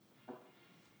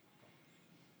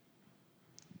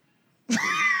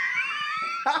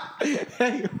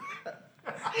Hey,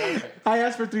 I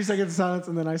asked for 3 seconds of silence,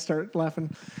 and then I start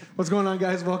laughing. What's going on,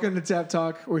 guys? Welcome to Tap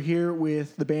Talk. We're here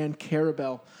with the band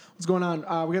Carabel. What's going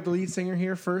on? We got the lead singer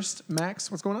here first, Max.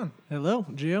 What's going on? Hello,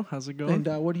 Gio. How's it going?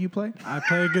 And what do you play? I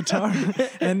play guitar,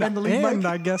 and the lead mic?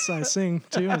 I guess I sing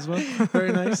too as well.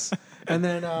 Very nice. And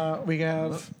then we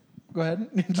have... Go ahead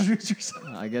and introduce yourself.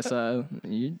 I guess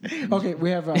you. Okay, we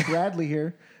have Bradley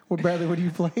here. Well, Bradley, what do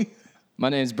you play? My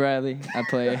name's Bradley. I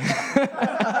play.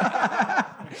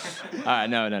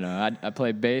 No. I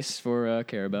play bass for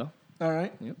Carabel. All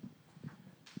right. Yep.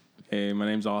 Hey, my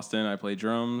name's Austin. I play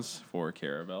drums for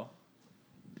Carabel.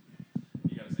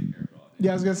 You gotta say Carabel.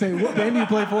 Yeah, I was gonna say, what band do you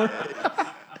play for?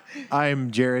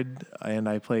 I'm Jared, and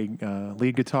I play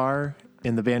lead guitar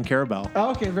in the band Carabel.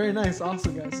 Oh, okay, very nice.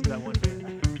 Awesome, guys. That one band.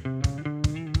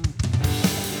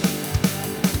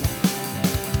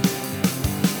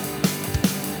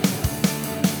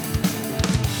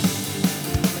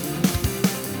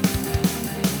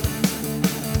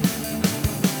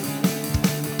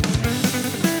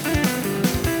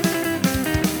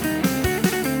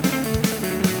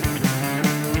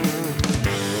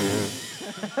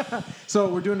 So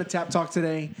we're doing a Tap Talk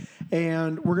today,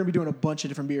 and we're going to be doing a bunch of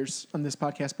different beers on this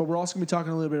podcast, but we're also going to be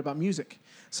talking a little bit about music.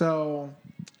 So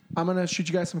I'm going to shoot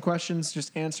you guys some questions,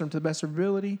 just answer them to the best of your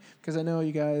ability, because I know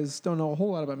you guys don't know a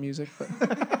whole lot about music.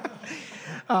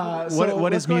 But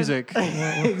What is music?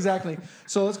 Exactly.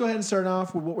 So let's go ahead and start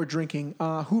off with what we're drinking.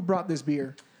 Who brought this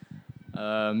beer?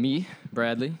 Me,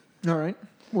 Bradley. All right.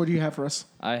 What do you have for us?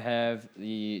 I have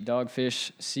the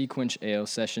Dogfish Sea Quench Ale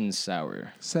Session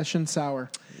Sour. Session Sour.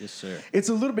 Yes, sir. It's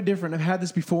a little bit different. I've had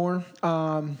this before.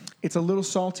 It's a little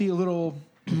salty, a little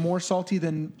more salty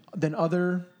than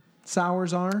other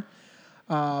sours are.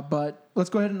 But let's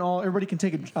go ahead and everybody can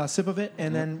take a sip of it,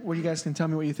 and then you guys can tell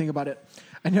me what you think about it.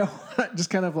 I know, just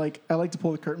kind of like I like to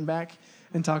pull the curtain back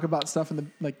and talk about stuff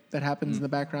that happens in the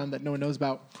background that no one knows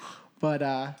about. But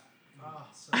I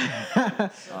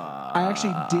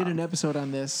actually did an episode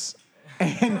on this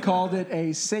and called it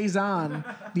a saison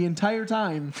the entire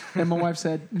time. And my wife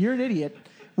said, "You're an idiot.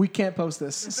 We can't post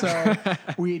this." So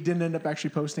we didn't end up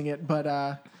actually posting it. But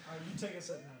You take a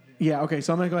sip now. yeah, okay.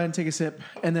 So I'm going to go ahead and take a sip.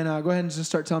 And then go ahead and just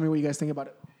start telling me what you guys think about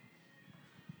it.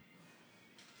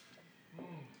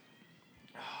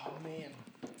 Oh, man.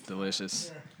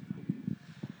 Delicious.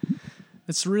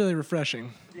 It's really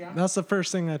refreshing. Yeah. That's the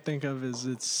first thing I think of is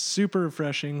it's super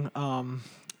refreshing.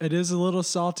 It is a little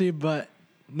salty, but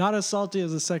not as salty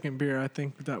as the second beer I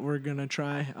think that we're going to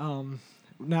try.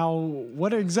 Now,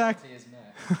 what exactly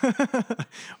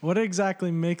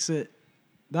makes it?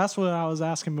 That's what I was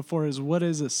asking before is what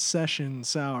is a session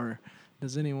sour?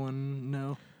 Does anyone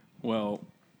know? Well,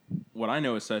 what I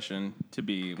know a session to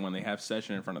be when they have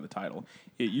session in front of the title,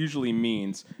 it usually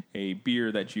means a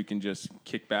beer that you can just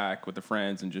kick back with the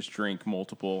friends and just drink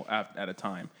multiple at a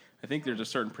time. I think there's a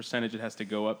certain percentage it has to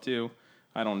go up to.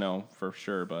 I don't know for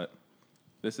sure, but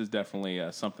this is definitely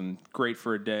something great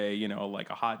for a day, like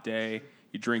a hot day.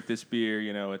 You drink this beer,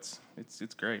 it's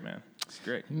great, man. It's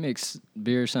great. It makes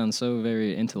beer sound so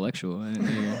very intellectual.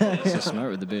 You're so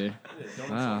smart with the beer.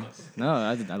 Wow. No,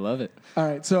 I love it. All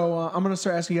right. So I'm going to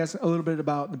start asking you guys a little bit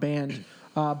about the band.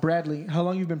 Bradley, how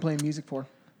long have you been playing music for?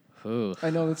 Ooh. I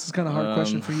know this is kind of a hard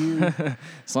question for you.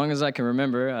 As long as I can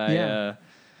remember,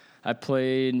 I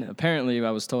played. Apparently,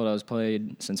 I was told I was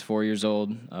played since 4 years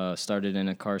old. Started in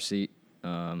a car seat.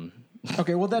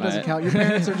 Okay, well, that doesn't count. Your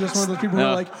parents are just one of those people who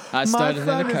are like, I my started in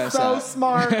son a car is so seat."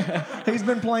 smart. He's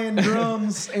been playing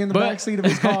drums in the backseat of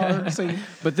his car. So,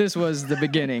 But this was the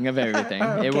beginning of everything.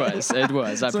 Okay. It was.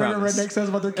 I so what a promise. redneck says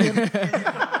about their kid.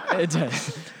 It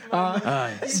does.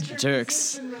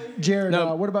 Jerks. Jared,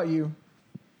 No. what about you?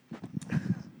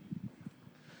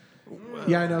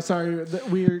 Yeah, I know. Sorry.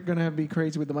 We're going to be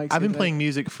crazy with the mics. I've been today. playing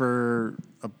music for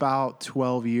about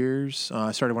 12 years.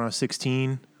 I started when I was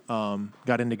 16.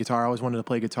 Got into guitar. I always wanted to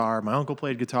play guitar. My uncle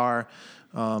played guitar.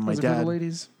 My Was it for dad the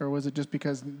ladies, or was it just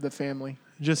because the family?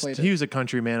 just played he it? was a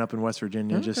country man up in West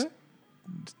Virginia, Okay. just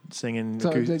singing,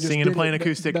 So they just singing did and playing it.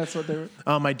 acoustic. That's what they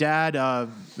were. My dad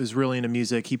was really into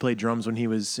music. He played drums when he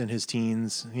was in his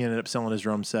teens. He ended up selling his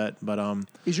drum set, but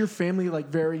Is your family like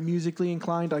very musically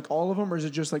inclined, like all of them, or is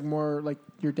it just like more like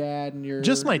your dad and your?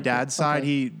 just my dad's side.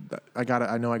 Okay. I got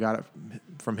it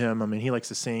from him. I mean, he likes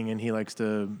to sing and he likes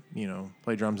to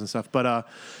play drums and stuff. But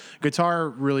guitar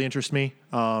really interests me.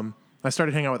 I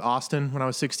started hanging out with Austin when I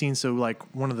was 16, so like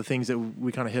one of the things that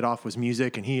we kind of hit off was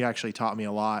music, and he actually taught me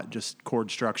a lot, just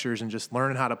chord structures and just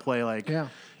learning how to play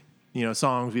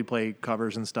songs. We'd play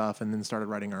covers and stuff, and then started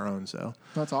writing our own. So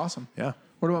That's awesome. yeah.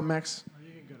 What about Max?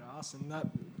 You can go to Austin. That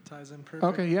ties in perfect.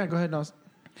 Okay, yeah, go ahead, Austin.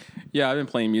 Yeah, I've been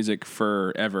playing music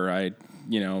forever.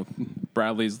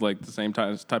 Bradley's like the same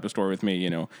type of story with me.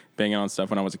 Banging on stuff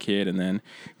when I was a kid, and then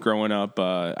growing up,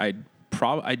 I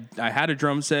had a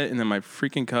drum set, and then my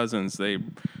freaking cousins, they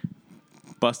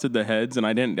busted the heads, and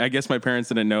I guess my parents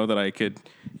didn't know that I could,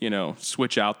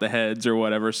 switch out the heads or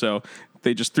whatever. So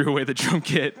they just threw away the drum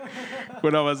kit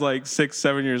when I was like 6,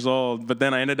 7 years old. But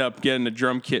then I ended up getting a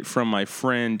drum kit from my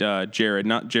friend Jared,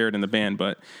 not Jared in the band,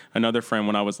 but another friend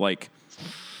when I was like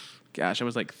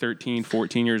 13,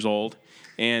 14 years old.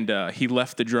 And he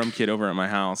left the drum kit over at my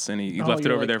house, and he left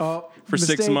it over there for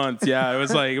mistake. 6 months. Yeah,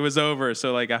 it was over.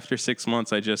 So like after 6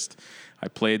 months, I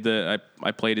played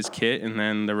his kit, and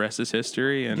then the rest is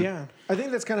history. And Yeah, I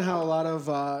think that's kind of how a lot of,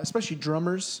 especially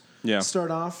drummers, start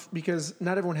off, because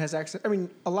not everyone has access. I mean,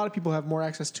 a lot of people have more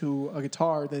access to a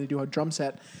guitar than they do a drum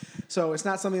set. So it's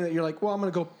not something that you're like, well, I'm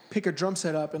going to go pick a drum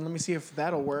set up and let me see if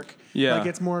that'll work. Yeah. Like,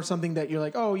 it's more something that you're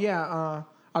like, oh, yeah,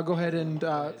 I'll go ahead and,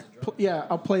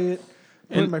 I'll play it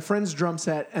with my friend's drum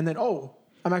set, and then,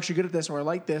 I'm actually good at this, or I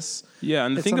like this. Yeah,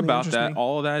 and the It's thing something about interesting. that,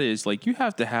 all of that is like you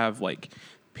have to have like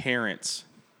parents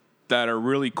that are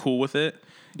really cool with it.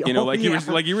 Like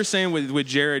you were saying with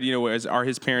Jared, are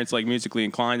his parents like musically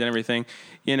inclined and everything?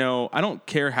 I don't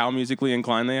care how musically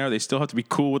inclined they are; they still have to be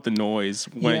cool with the noise.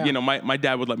 When my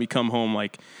dad would let me come home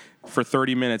like for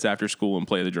 30 minutes after school and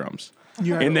play the drums.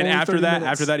 And then after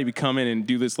that, he would come in and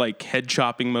do this like head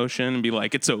chopping motion and be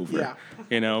like, "It's over,"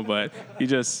 But he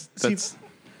just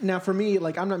Now, for me,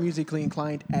 like, I'm not musically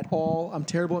inclined at all. I'm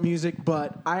terrible at music,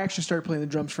 but I actually started playing the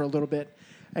drums for a little bit,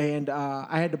 and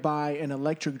I had to buy an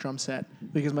electric drum set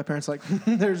because my parents were like,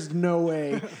 there's no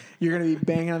way you're going to be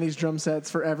banging on these drum sets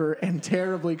forever and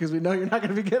terribly because we know you're not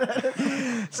going to be good at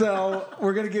it. So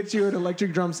we're going to get you an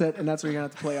electric drum set, and that's what you're going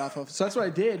to have to play off of. So that's what I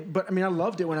did. But, I mean, I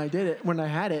loved it when I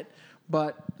had it.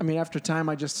 But, I mean, after time,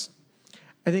 I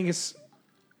think it's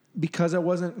because I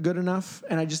wasn't good enough,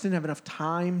 and I just didn't have enough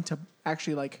time to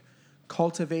actually like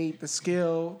cultivate the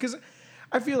skill. Because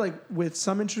I feel like with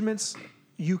some instruments,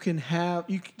 you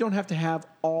don't have to have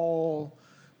all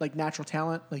like natural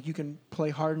talent. Like you can play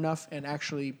hard enough and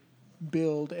actually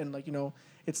build, and like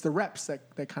it's the reps that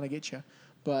kind of get you.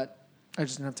 But I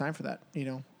just didn't have time for that.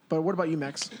 But what about you,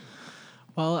 Max?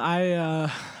 Well,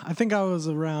 I think I was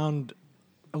around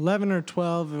 11 or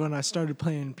 12 when I started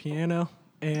playing piano.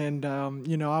 And,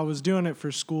 I was doing it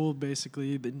for school,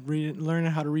 basically,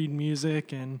 learning how to read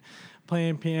music and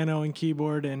playing piano and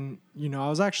keyboard. And, I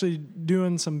was actually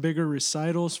doing some bigger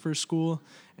recitals for school.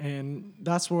 And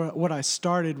that's what I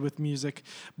started with music.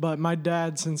 But my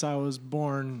dad, since I was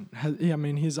born,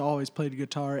 he's always played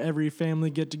guitar. Every family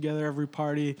get-together, every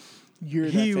party.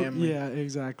 You're that family. Yeah,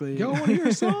 exactly. Yo, want to hear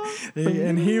a song?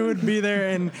 And he would be there,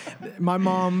 and my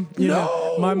mom,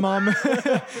 my mom.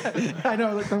 I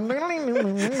know. Like,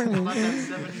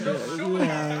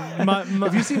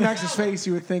 if you see Max's face,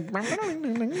 you would think.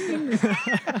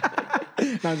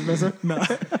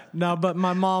 No, but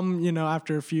my mom,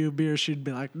 after a few beers, she'd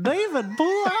be like, "David,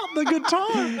 pull out the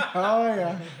guitar." Oh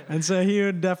yeah. And so he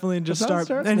would definitely just start,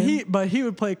 and he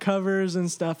would play covers and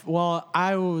stuff. While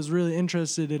I was really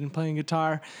interested in playing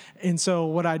guitar, and so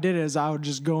what I did is I would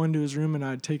just go into his room and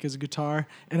I'd take his guitar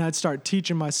and I'd start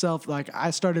teaching myself. Like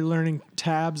I started learning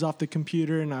tabs off the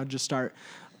computer, and I'd just start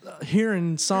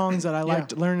hearing songs that I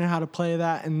liked, learning how to play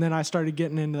that, and then I started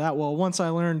getting into that. Well, once I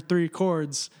learned 3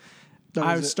 chords,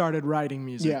 I started writing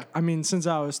music. Yeah. I mean, since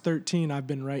I was 13, I've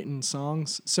been writing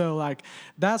songs. So, like,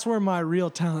 that's where my real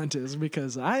talent is,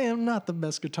 because I am not the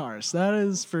best guitarist. That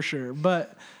is for sure.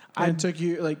 But it took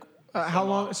you, like, how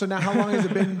long? So now, how long has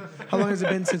it been? How long has it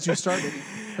been since you started?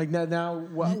 Like now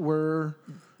we're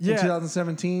in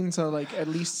 2017, so like at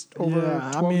least over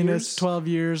 12 years. It's 12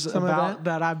 years about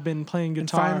that I've been playing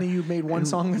guitar. And finally, you made one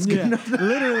song that's good enough.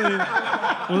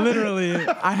 Literally,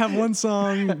 I have one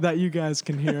song that you guys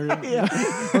can hear. Yeah.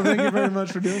 Well, thank you very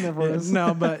much for doing that for us.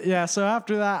 No, but yeah. So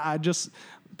after that, I just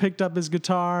picked up his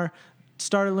guitar,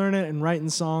 started learning it and writing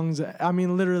songs. I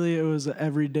mean, literally, it was an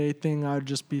everyday thing. I would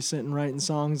just be sitting writing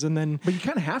songs, and then. But you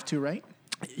kind of have to, right?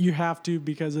 You have to,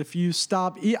 because if you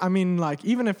stop, I mean, like,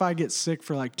 even if I get sick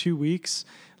for like 2 weeks,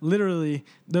 literally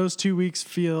those 2 weeks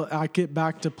I get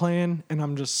back to playing and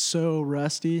I'm just so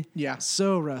rusty. Yeah.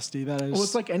 So rusty. That is. Well,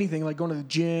 it's like anything, like going to the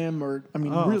gym or, I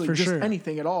mean,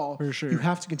 anything at all. For sure. You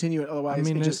have to continue it. Otherwise, I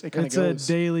mean, it kind of goes. It's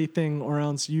a daily thing, or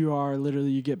else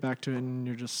you get back to it and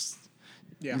you're just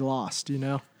you're lost,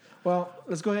 Well,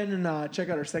 let's go ahead and check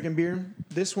out our second beer.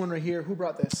 This one right here. Who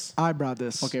brought this? I brought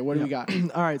this. Okay, what do we got?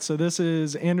 All right, so this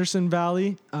is Anderson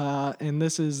Valley, and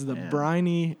this is the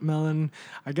Briny Melon.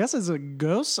 I guess it's a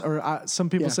gose, or some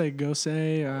people say gose.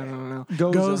 I don't know.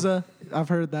 Goza. I've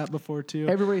heard that before too.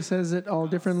 Everybody says it all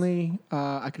differently.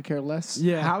 I could care less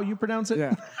how you pronounce it.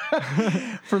 Yeah.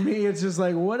 For me, it's just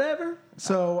like whatever.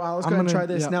 So let's go ahead and try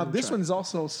this. Now, this try. one is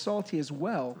also salty as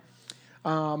well.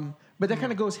 But that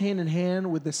kind of goes hand in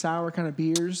hand with the sour kind of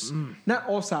beers. Not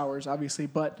all sours, obviously,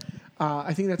 but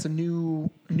I think that's a new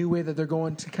way that they're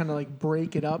going to kind of like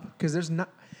break it up because there's not.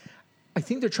 I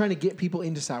think they're trying to get people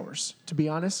into sours, to be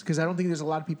honest, because I don't think there's a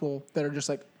lot of people that are just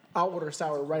like, I'll order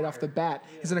sour right off the bat.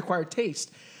 It's an acquired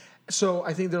taste. So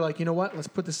I think they're like, you know what? Let's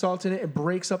put the salt in it. It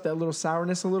breaks up that little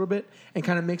sourness a little bit and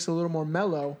kind of makes it a little more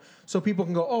mellow. So people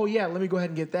can go, oh, yeah, let me go ahead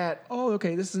and get that. Oh,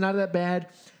 okay, this is not that bad.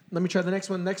 Let me try the next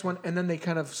one. And then they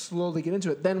kind of slowly get into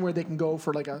it. Then where they can go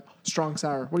for like a strong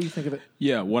sour. What do you think of it?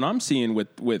 Yeah, what I'm seeing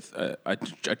with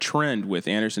a trend with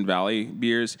Anderson Valley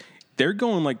beers, they're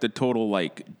going like the total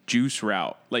like juice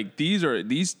route. Like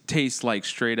these taste like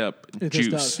straight up juice.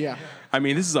 Does, yeah. I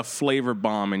mean, this is a flavor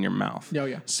bomb in your mouth. Oh,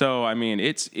 yeah. So I mean,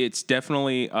 it's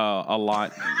definitely a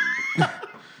lot.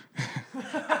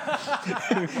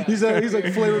 He's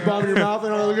like flavor bomb in your mouth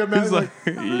and all look at Matt. He's like,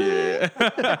 yeah.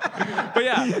 But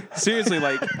yeah, seriously,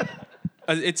 like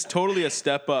it's totally a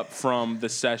step up from the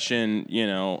session,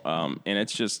 and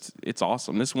it's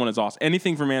awesome. This one is awesome.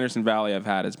 Anything from Anderson Valley I've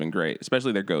had has been great,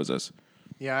 especially their Gozas.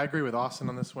 Yeah, I agree with Austin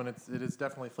on this one. It is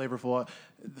definitely flavorful.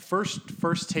 The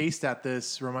first taste at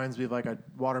this reminds me of like a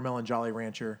watermelon Jolly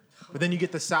Rancher, but then you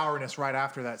get the sourness right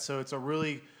after that. So it's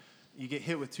you get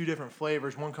hit with two different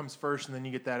flavors. One comes first, and then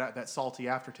you get that salty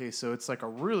aftertaste. So it's like a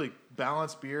really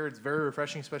balanced beer. It's very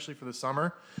refreshing, especially for the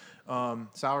summer.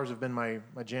 Sours have been my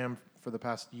jam for the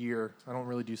past year. I don't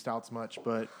really do stouts much,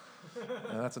 but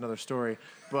that's another story.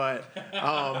 But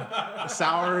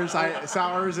sours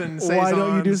and saisons. Why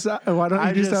don't you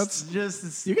do stouts?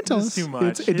 Just you can tell us. Too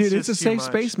much. It's a safe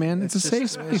space, man. It's a safe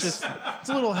space. It's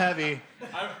a little heavy.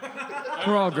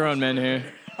 We're all grown men here.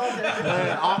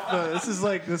 This is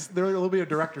like this. There will be a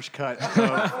director's cut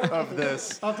of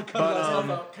this. I'll have to cut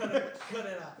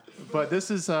it out. But this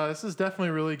is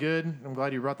definitely really good. I'm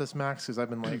glad you brought this, Max, because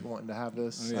I've been like wanting to have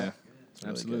this. Oh, yeah.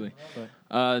 It's really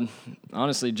Absolutely. good.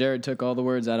 Honestly, Jared took all the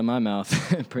words out of my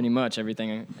mouth. Pretty much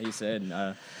everything he said.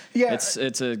 Yeah,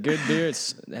 it's a good beer.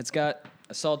 It's got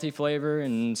a salty flavor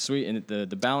and sweet, and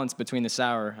the balance between the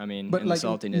sour. I mean, but and like the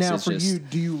saltiness. now, is for just, you,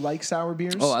 do you like sour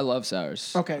beers? Oh, I love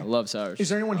sours. Okay, I love sours. Is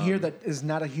there anyone here that is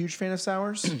not a huge fan of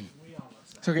sours?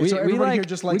 Okay, we, so everybody we like, here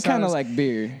just likes we kind of sours. like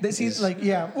beer. This is like,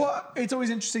 yeah. Well, it's always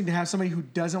interesting to have somebody who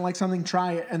doesn't like something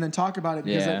try it and then talk about it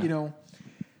because Yeah.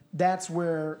 That's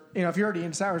where if you're already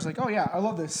into sours, like, oh yeah, I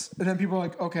love this, and then people are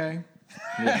like, okay,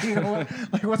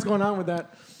 like what's going on with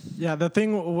that? Yeah, the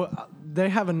thing they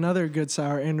have another good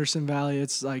sour, Anderson Valley.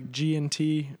 It's like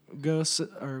G&T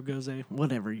Gose,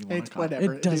 whatever you want It's to call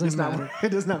whatever. it. It doesn't matter. It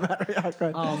does not matter. Yeah, go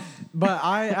ahead. But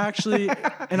I actually,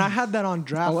 and I had that on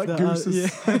draft. I like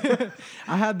gooses.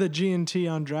 I had the G&T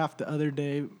on draft the other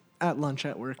day at lunch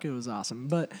at work. It was awesome.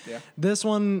 But this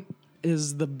one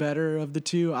is the better of the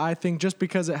two, I think, just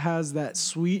because it has that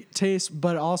sweet taste,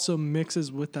 but also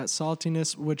mixes with that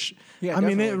saltiness, which, I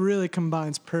mean, it really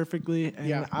combines perfectly,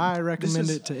 and I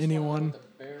recommend it to anyone. The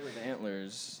bear with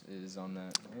antlers is on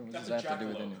that. What does that have to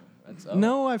do with it?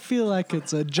 No, I feel like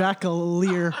it's a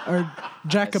jackaleer or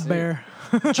jackabear.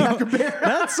 Jackabear.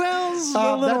 That sounds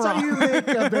a little That's wrong. how you make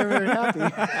a bear very happy.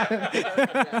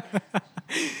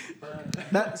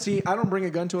 I don't bring a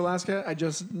gun to Alaska. I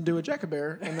just do a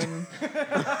jackabear, and then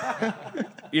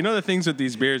The things with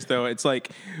these beers, though, it's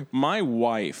like my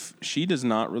wife, she does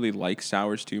not really like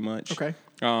sours too much. Okay.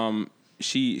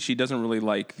 She doesn't really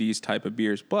like these type of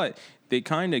beers, but they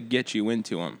kind of get you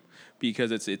into them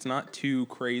because it's not too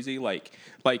crazy. Like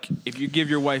if you give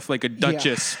your wife like a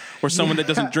Duchess or someone that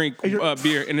doesn't drink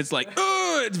beer, and it's like,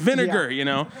 oh, it's vinegar.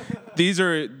 These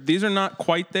are not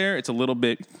quite there. It's a little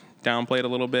bit downplayed a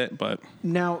little bit, but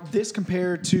now this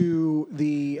compared to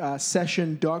the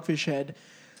Session Dogfish Head.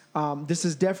 This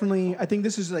is definitely. I think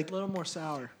this is like A little more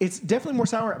sour. It's definitely more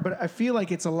sour, but I feel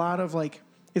like it's a lot of like.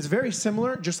 It's very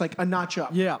similar, just like a notch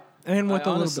up. Yeah, and with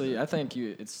a little bit. I think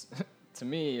it's to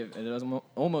me it does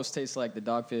almost taste like the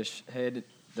Dogfish Head.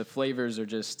 The flavors are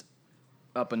just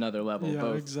up another level. Yeah,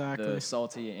 both exactly. the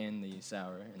salty and the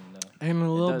sour, And a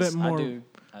little bit more.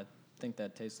 I think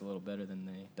that tastes a little better than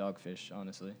the Dogfish,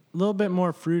 honestly. A little bit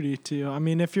more fruity too. I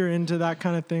mean, if you're into that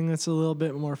kind of thing, that's a little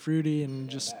bit more fruity and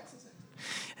just.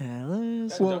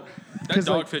 Well, that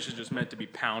Dogfish is just meant to be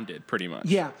pounded, pretty much.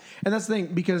 yeah, and that's the thing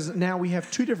because now we have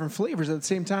two different flavors at the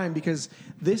same time because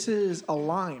this is a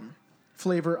lime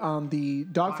flavor on the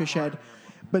Dogfish Head,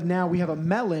 but now we have a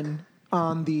melon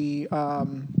on the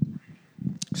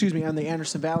and the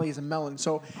Anderson Valley is a melon.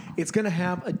 So it's going to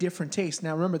have a different taste.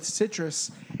 Now, remember, the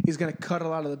citrus is going to cut a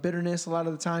lot of the bitterness a lot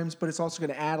of the times, but it's also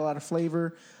going to add a lot of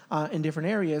flavor in different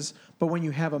areas. But when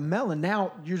you have a melon,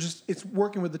 now it's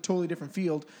working with a totally different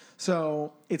field.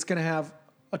 So it's going to have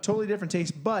a totally different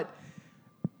taste. But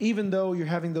even though you're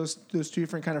having those two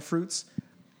different kind of fruits,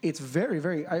 it's very,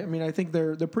 very, I think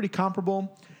they're pretty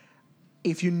comparable.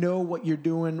 If you know what you're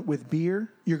doing with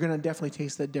beer, you're going to definitely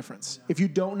taste that difference. If you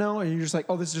don't know and you're just like,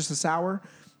 oh, this is just a sour,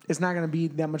 it's not going to be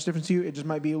that much difference to you. It just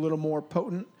might be a little more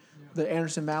potent, the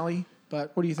Anderson Valley.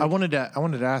 But what do you think? I wanted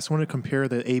to ask, I wanted to compare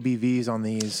the ABVs on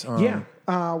these.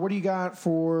 What do you got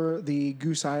for the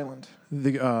Goose Island?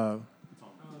 Got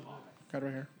it right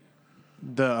here.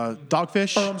 The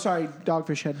Dogfish. Oh, I'm sorry,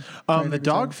 Dogfish Head. The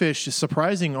Dogfish is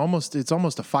surprising. It's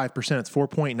almost a 5%. It's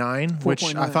 4.9,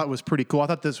 which I thought was pretty cool. I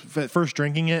thought at first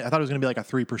drinking it, I thought it was going to be like a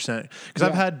 3%. Because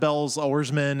I've had Bell's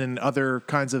Oarsman and other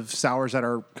kinds of sours that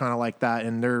are kind of like that,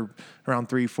 and they're around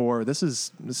 3-4. This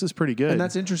is pretty good. And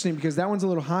that's interesting because that one's a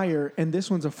little higher, and this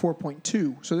one's a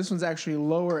 4.2. So this one's actually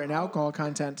lower in alcohol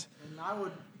content. And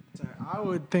I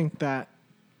would think that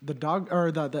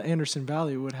the Anderson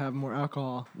Valley would have more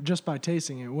alcohol just by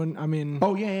tasting it.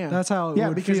 Oh yeah. That's how it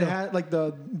would because feel. it had like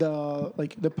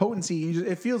the potency.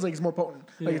 It feels like it's more potent.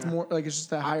 Like it's more like it's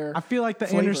just a higher. I feel like the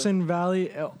flavor. Anderson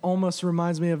Valley almost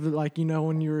reminds me of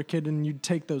when you were a kid and you'd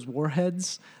take those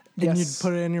warheads and you'd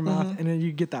put it in your mouth and then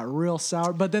you get that real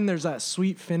sour. But then there's that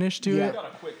sweet finish to it.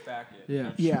 Got a quick packet.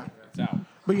 Yeah. It's out.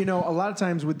 But a lot of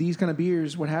times with these kind of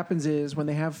beers, what happens is when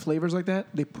they have flavors like that,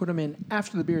 they put them in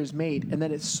after the beer is made, and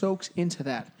then it soaks into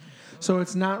that. So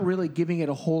it's not really giving it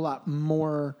a whole lot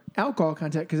more alcohol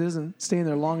content because it isn't staying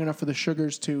there long enough for the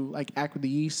sugars to act with the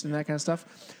yeast and that kind of stuff.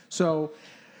 So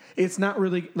it's not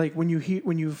really like when you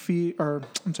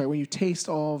taste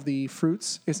all of the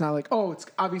fruits, it's not like, oh, it's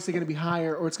obviously going to be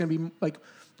higher, or it's going to be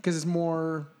because it's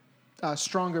more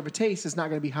stronger of a taste, it's not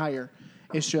going to be higher.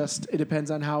 It's just it depends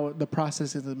on how the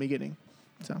process is in the beginning.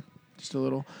 So just a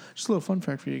little fun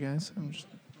fact for you guys. I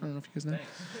don't know if you guys know.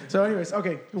 So anyways,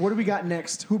 okay, what do we got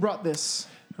next? Who brought this?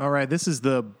 All right, this is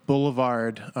the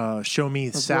Boulevard Show Me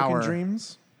Of Sour. Broken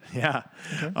Dreams. Yeah.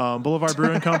 Okay. Boulevard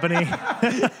Brewing Company.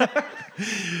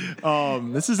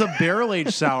 This is a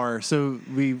barrel-aged sour. So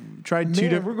we tried two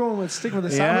different. We're going with sticking with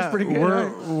the sour. That's pretty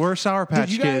good. We're Sour Patch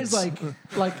Did you guys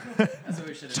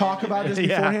Kids. talk about this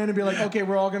beforehand and be like, okay,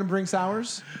 we're all going to bring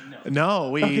sours?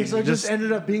 No, we Okay, so it just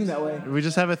ended up being that way. we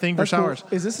just have a thing for That's cool. sours.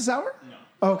 Is this a sour?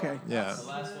 No. Okay. Yeah.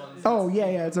 Oh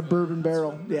yeah, it's a bourbon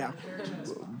barrel. Yeah.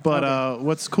 But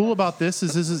what's cool about this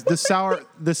is this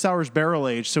sour's barrel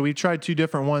aged. So we tried two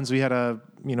different ones. We had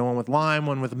one with lime,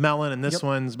 one with melon, and this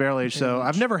one's barrel aged. So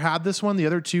I've never had this one. The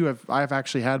other two I've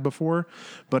actually had before.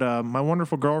 But my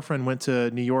wonderful girlfriend went to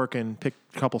New York and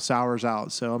picked a couple sours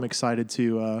out. So I'm excited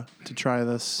to try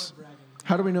this.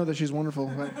 How do we know that she's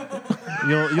wonderful?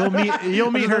 You'll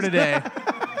meet her today.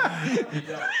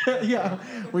 Yeah,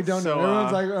 we don't know. So,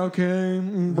 Everyone's like, okay,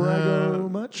 braggo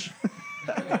much.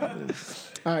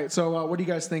 All right, so what do you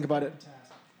guys think about it?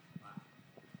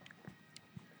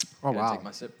 Oh Gotta wow! take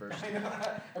my sip first.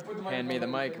 Hand me the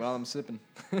mic while I'm sipping.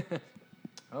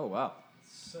 Oh wow.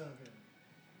 So good.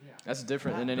 That's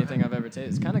different than anything I've ever tasted.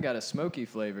 It's kind of got a smoky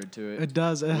flavor to it. It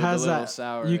does. It with has a little that.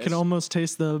 sour. You can almost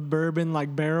taste the bourbon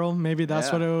barrel. Maybe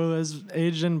that's what it was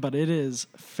aged in, but it is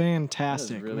fantastic.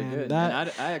 That is really man. good.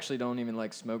 And I actually don't even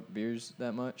like smoked beers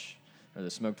that much, or the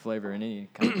smoked flavor in any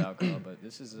kind of alcohol. But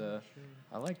this is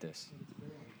I like this.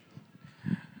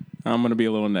 I'm going to be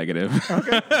a little negative.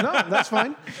 Okay, no, that's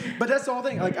fine. But that's the whole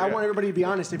thing. I want everybody to be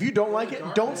honest. If you don't like it,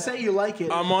 don't say you like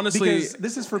it. I'm honestly because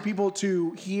this is for people to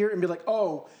hear and be like,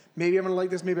 oh, maybe I'm going to like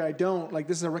this, maybe I don't.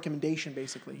 This is a recommendation,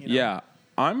 basically. Yeah,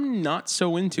 I'm not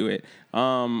so into it.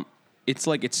 It's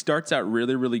like it starts out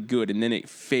really, really good, and then it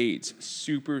fades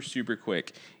super, super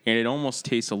quick, and it almost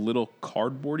tastes a little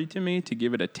cardboardy to me to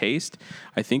give it a taste.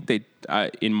 I think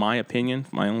in my opinion,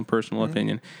 my own personal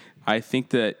opinion, I think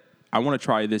that I want to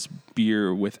try this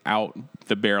beer without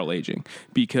the barrel aging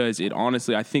because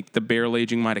I think the barrel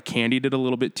aging might have candied it a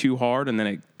little bit too hard, and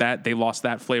then they lost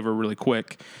that flavor really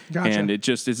quick, and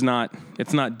it's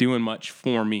not doing much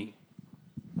for me.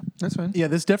 That's fine. Yeah,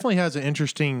 this definitely has an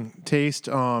interesting taste.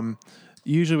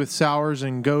 Usually with sours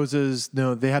and gozas,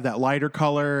 they have that lighter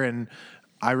color, and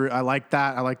I like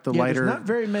that. I like the lighter. There's not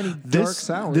very many dark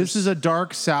sours. This is a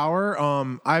dark sour.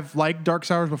 I've liked dark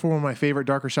sours before. One of my favorite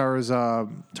darker sours,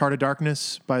 Tart of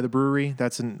Darkness by the brewery.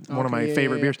 That's one of my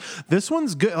favorite beers. This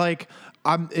one's good.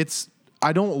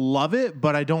 I don't love it,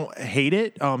 but I don't hate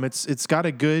it. It's got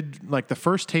a good, like, the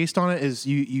first taste on it is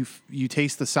you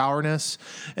taste the sourness,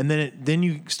 and then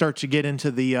you start to get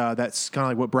into the that's kind of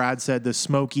like what Brad said, the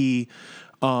smoky.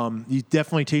 You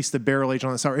definitely taste the barrel age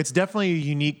on the sour. It's definitely a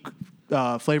unique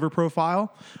flavor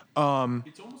profile. It's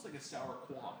almost like a sour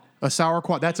quad. A sour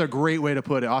quad. That's a great way to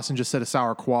put it. Austin just said a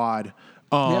sour quad.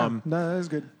 No, that is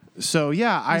good. So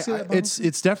yeah,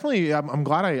 it's definitely. I'm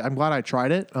glad I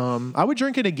tried it. I would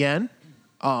drink it again.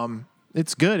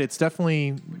 It's good. It's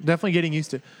definitely getting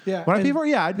used to. Yeah, Would I pay for it?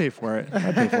 Yeah, I'd pay for it.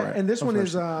 I'd pay for it. And this one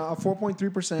is a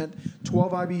 4.3%,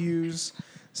 12 IBUs.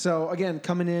 So again,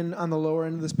 coming in on the lower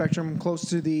end of the spectrum, close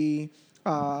to the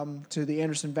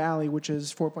Anderson Valley, which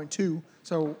is 4.2.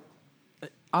 So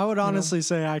I would honestly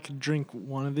say I could drink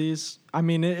one of these. I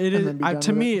mean, it And then be is done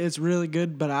to with me it's really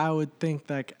good, but I would think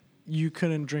like you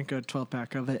couldn't drink a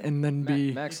 12-pack of it and then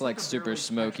be Max likes super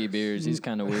smoky beers. He's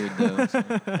kind of weird though. So.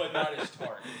 But not as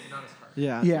tart.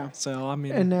 yeah. Yeah. So I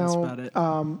mean, and that's now, about it.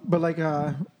 but like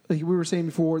we were saying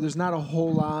before, there's not a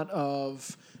whole lot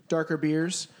of darker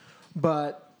beers,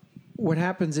 but what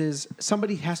happens is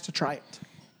somebody has to try it,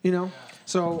 you know?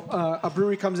 So a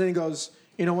brewery comes in and goes,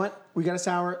 you know what? We got a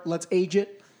sour. Let's age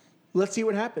it. Let's see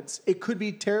what happens. It could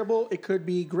be terrible. It could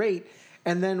be great.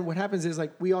 And then what happens is,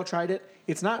 like, we all tried it.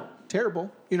 It's not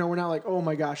terrible. You know, we're not like, oh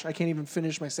my gosh, I can't even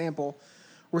finish my sample.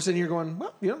 We're sitting here going,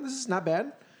 well, you know, this is not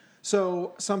bad.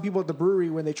 So some people at the brewery,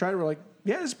 when they tried it, were like,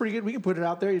 yeah, this is pretty good. We can put it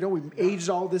out there. You know, we've aged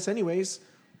all this anyways.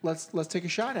 Let's take a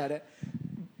shot at it.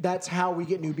 That's how we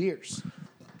get new beers.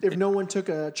 If no one took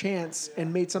a chance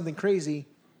and made something crazy,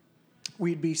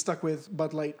 we'd be stuck with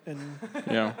Bud Light and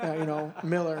you know,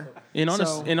 Miller.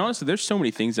 And honestly, there's so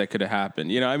many things that could have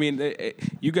happened. You know, I mean,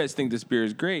 you guys think this beer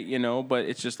is great, you know, but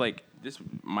it's just like this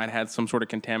might have had some sort of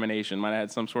contamination, might have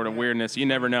had some sort of weirdness. You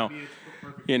never know,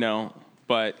 you know.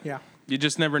 But you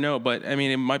just never know. But I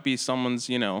mean, it might be someone's.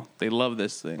 You know, they love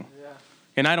this thing. Yeah.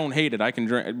 And I don't hate it. I can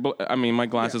drink. I mean, my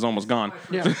glass is almost gone.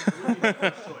 Yeah.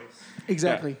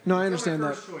 Exactly. No, I understand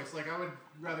that. First choice. Like, I would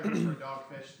rather go for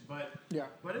Dogfish, but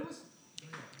but it was.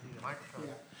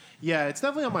 Yeah, it's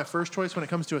definitely on my first choice when it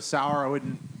comes to a sour.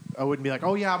 I wouldn't be like,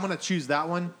 oh yeah, I'm gonna choose that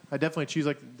one. I definitely choose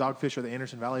like Dogfish or the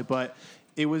Anderson Valley, but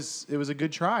it was a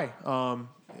good try.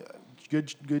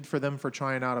 Good for them for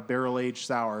trying out a barrel aged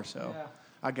sour. So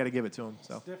I got to give it to them.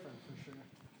 So It's different for sure.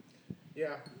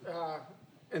 Yeah.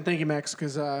 And thank you, Max,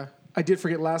 because I did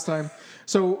forget last time.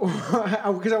 So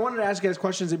because I wanted to ask you guys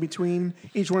questions in between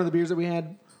each one of the beers that we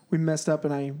had. We messed up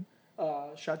and I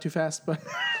shot too fast, but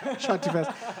shot too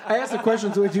fast. I asked the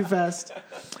questions way too fast.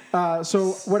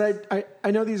 So what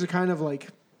I know these are kind of like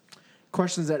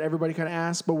questions that everybody kind of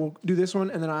asks, but we'll do this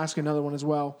one and then I'll ask another one as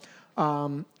well.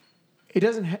 It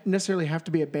doesn't necessarily have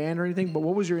to be a band or anything, but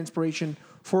what was your inspiration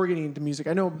for getting into music?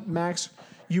 I know, Max,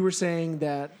 you were saying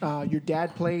that your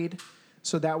dad played,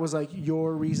 so that was like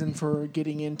your reason for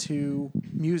getting into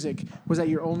music. Was that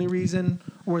your only reason,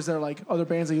 or was there like other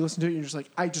bands that you listened to and you're just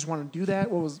like, I just want to do that?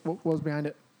 What was behind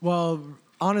it? Well,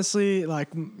 honestly, like,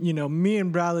 you know, me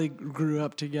and Bradley grew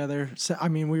up together. So, I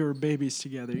mean, we were babies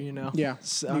together, you know. Yeah.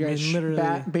 So, You I guys mean,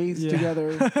 literally bathed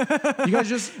together. You guys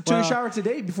just took a shower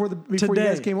today before you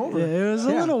guys came over. Yeah, it was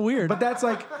a little weird. But that's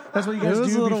what you guys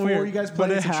was a do little before weird, you guys but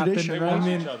play. it It's a happened. tradition, I right?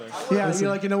 mean, yeah, you're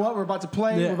like, you know what? We're about to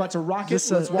play. Yeah. We're about to rock it. This,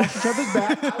 Let's watch each other's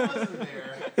back. I wasn't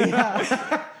there.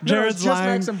 Jared's just lying.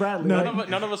 Max and Bradley. No. Right?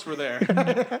 None of us were there.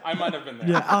 I might have been there.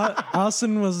 Yeah,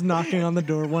 Austin was knocking on the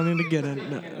door, wanting to get in.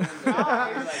 No.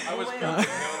 I was pooping. I was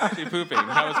actually pooping.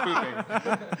 I was pooping.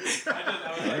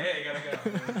 I was like, hey, you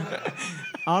gotta go.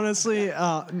 Honestly,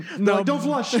 no. Like, don't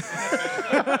flush.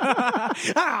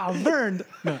 Burned.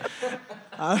 No.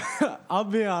 I'll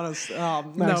be honest.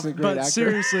 Max is a great actor.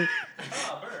 Seriously.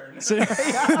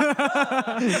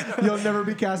 You'll never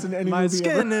be cast in any My movie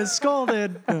skin ever. is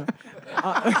scalded. No.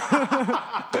 All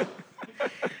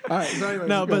right. So anyways,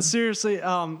 No, go but ahead. seriously,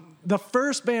 the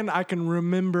first band I can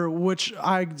remember, which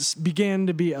I began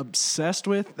to be obsessed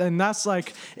with, and that's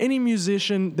like any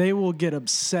musician, they will get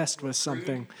obsessed with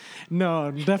something.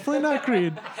 No, definitely not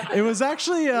Creed. It was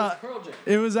actually a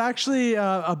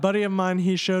buddy of mine.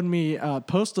 He showed me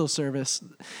Postal Service,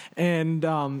 and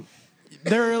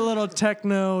they're a little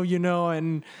techno, you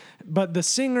know, but the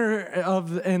singer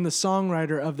and the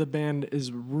songwriter of the band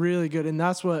is really good, and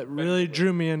that's what really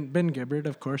drew me in. Ben Gibbard,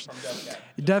 of course.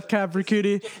 Death Cab for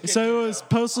Cutie. So it was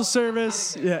Postal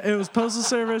Service. Yeah, it was Postal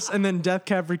Service and then Death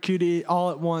Cab for Cutie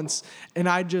all at once. And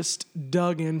I just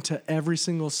dug into every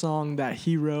single song that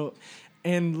he wrote.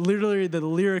 And literally the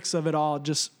lyrics of it all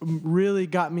just really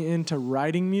got me into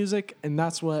writing music. And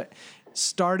that's what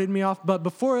started me off. But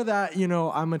before that, you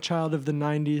know, I'm a child of the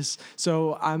 90s.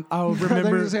 So I'll I thought you were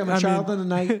remember. gonna say I'm a child of the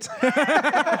night.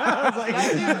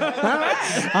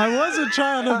 I was a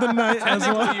child of the night as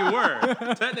well. Technically, you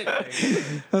were. Technically.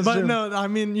 That's But true. no, I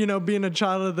mean, you know, being a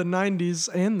child of the 90s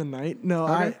and the night, no,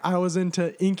 Okay. I was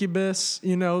into Incubus,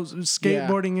 you know,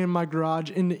 skateboarding in my garage,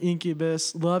 into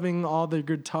Incubus, loving all their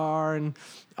guitar and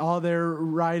all their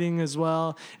writing as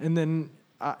well. And then,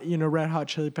 you know, Red Hot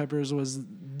Chili Peppers was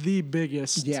the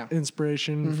biggest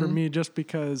inspiration for me just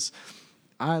because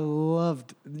I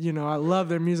loved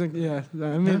their music. Yeah.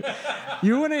 I mean,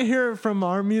 you wouldn't hear it from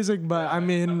our music, but I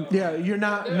mean, Yeah, you're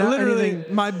not literally,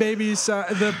 anything. my baby,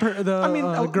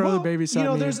 the girl that babysat you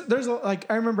know, me. there's like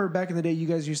I remember back in the day, you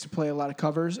guys used to play a lot of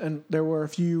covers, and there were a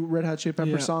few Red Hot Chili Pepper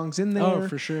Yeah. songs in there. Oh,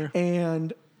 for sure.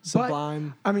 And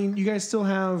Sublime. But, I mean, you guys still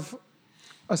have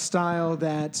a style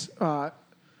that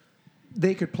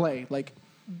they could play. Like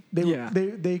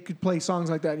they could play songs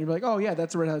like that, and you'd be like, oh yeah,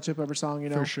 that's a Red Hot Chili Pepper song, you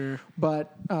know. For sure.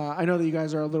 But I know that you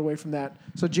guys are a little away from that.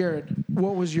 So Jared,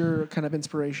 what was your kind of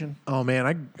inspiration? Oh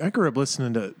man, I grew up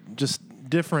listening to just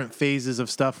different phases of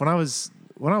stuff. When I was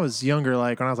younger,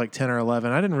 like when I was like 10 or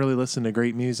 11, I didn't really listen to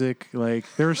great music. Like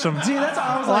there were some. See, that's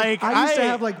I was like I used to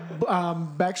have like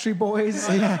Backstreet Boys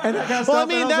and that kind of stuff. Well, I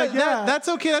mean, and I was like, that's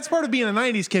okay. That's part of being a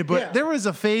 90s kid. But Yeah. there was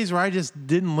a phase where I just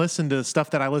didn't listen to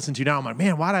stuff that I listen to now. I'm like,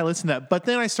 man, why did I listen to that? But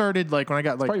then I started, like, when I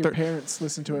got, like, probably your parents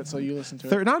listened to it, so you listened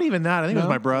to it. not even that. I think it was No?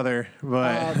 my brother.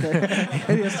 But Okay.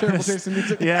 And he has terrible taste in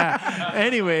music. yeah.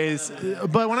 Anyways,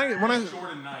 but when I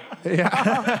Jordan Knight.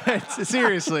 yeah,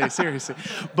 seriously.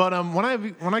 But when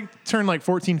I turned like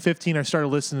 14, 15, I started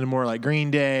listening to more like Green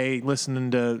Day,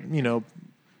 listening to, you know,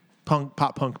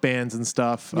 pop punk bands and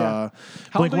stuff. Yeah.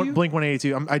 How old are you? Blink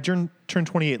 182. I turned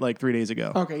 28 like 3 days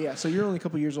ago. Okay, yeah. So you're only a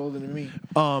couple years older than me.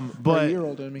 Or a But year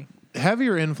older than me.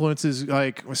 heavier influences,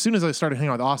 like as soon as I started hanging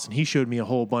out with Austin, he showed me a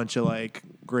whole bunch of like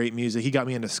great music. He got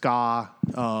me into ska,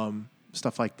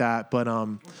 stuff like that. But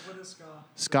What is ska?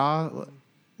 ska,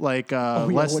 like yeah,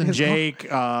 Less what Than is ska? Jake,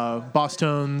 Boss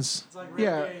Tones, It's like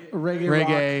Yeah, reggae.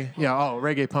 reggae, Rock. yeah,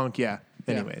 reggae punk, yeah.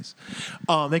 Anyways,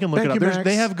 they can look Thank it up. you, Max.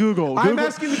 They have Google. I'm Google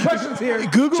asking the questions here.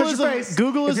 Google Shut is your a- face.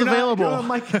 Google If is you're not available. doing it, I'm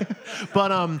like,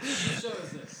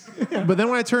 but then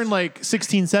when I turned like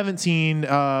 16, 17,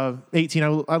 18,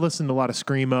 I listened to a lot of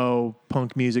screamo,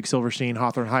 punk music, Silverstein,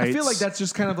 Hawthorne Heights. I feel like that's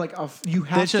just kind of like you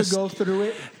have That's to just- go through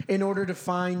it in order to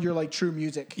find your like true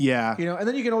music. Yeah. You know, and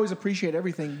then you can always appreciate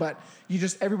everything, but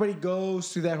everybody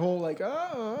goes through that whole like,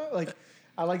 like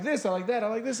I like this, I like that, I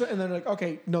like this, and then like,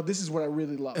 okay, no, this is what I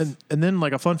really love. And then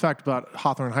like a fun fact about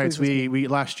Hawthorne Heights, we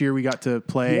last year we got to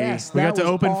play. Yes, we got that to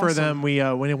was open for awesome. them. We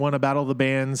won a Battle of the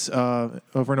Bands over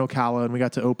in Ocala, and we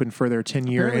got to open for their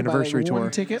 10-year Apparently by, anniversary like, tour.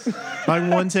 one ticket. Like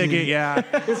one ticket, yeah.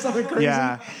 It's something crazy.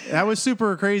 Yeah, that was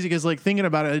super crazy because like thinking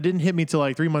about it, it didn't hit me till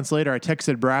like 3 months later. I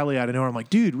texted Bradley out of nowhere. I'm like,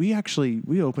 dude, we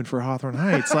opened for Hawthorne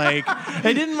Heights. Like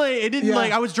it didn't Yeah.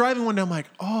 like I was driving one day. I'm like,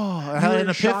 oh, I had were an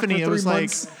in shock epiphany. for It was 3 like,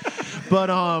 months.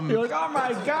 but You're like, oh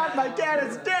my God, my dad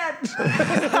is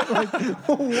dead.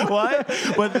 what?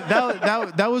 But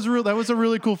that was real. That was a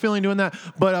really cool feeling doing that.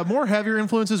 But more heavier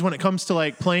influences when it comes to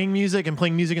like playing music and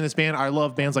playing music in this band. I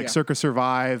love bands like Yeah. Circus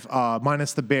Survive,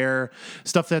 Minus the Bear,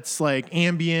 stuff that's like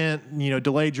ambient, you know,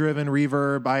 delay driven,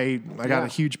 reverb. I got Yeah. a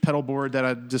huge pedal board that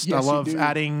I Yes, you love do.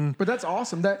 adding. But that's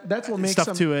awesome. That's what makes Stuff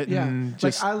some, to it Yeah. and Like,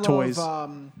 just I love, toys.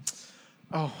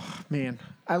 Oh man,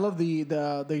 I love the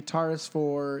guitarist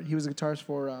for. He was a guitarist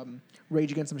for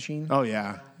Rage Against the Machine. Oh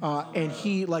yeah, And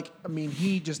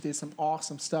he just did some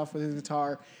awesome stuff with his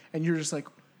guitar, and you're just like,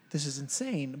 this is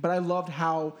insane. But I loved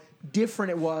how different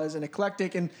it was and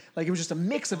eclectic, and like it was just a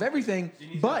mix of everything.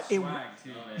 But it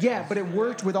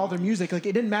worked with all their music. Like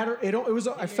it didn't matter. It was.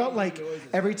 I felt like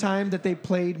every time that they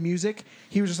played music,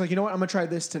 he was just like, you know what, I'm gonna try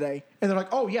this today, and they're like,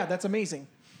 oh yeah, that's amazing.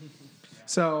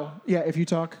 So yeah, if you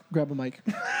talk, grab a mic.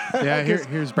 yeah.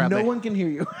 Here's Bradley. No one can hear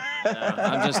you.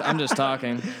 I'm just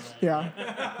talking. Yeah.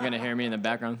 You're gonna hear me in the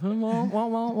background.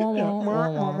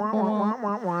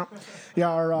 Yeah,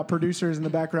 our producer's in the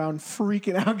background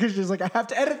freaking out because she's like, I have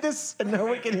to edit this and no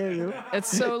one can hear you. It's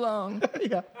so long.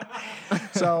 Yeah.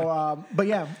 So, but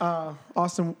yeah,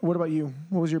 Austin, what about you?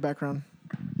 What was your background?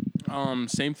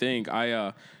 Same thing.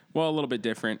 A little bit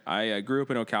different. I grew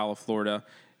up in Ocala, Florida.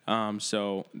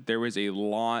 So there was a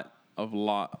lot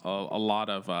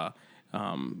of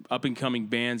up and coming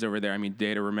bands over there. I mean,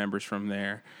 Data Remembers from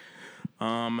there.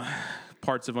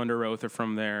 Parts of Under Oath are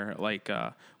from there. Like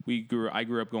I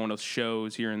grew up going to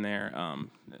shows here and there.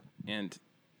 And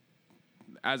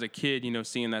as a kid, you know,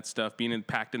 seeing that stuff, being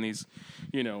packed in these,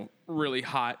 you know, really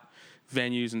hot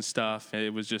venues and stuff.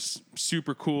 It was just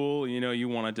super cool. You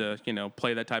wanted to,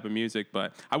 play that type of music.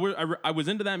 But I was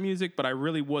into that music, but I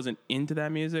really wasn't into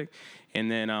that music. And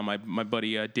then my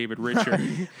buddy David Richer.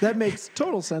 That makes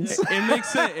total sense. It makes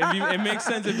sense. It makes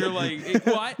sense if you're like,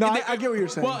 I get what you're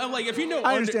saying. Well, I'm like, if you know,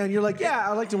 I understand. You're like, yeah,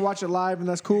 I like to watch it live, and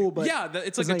that's cool. But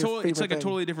it's like a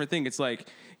totally different thing. It's like,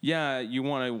 yeah, you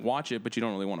want to watch it, but you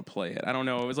don't really want to play it. I don't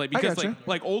know. It was like because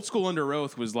like old school Under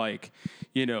Oath was like,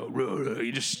 you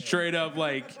just straight up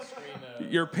like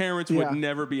your parents would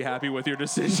never be happy with your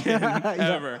decision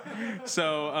ever.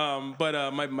 So,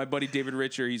 but my buddy David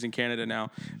Richer, he's in Canada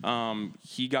now.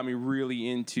 He got me really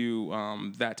into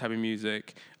that type of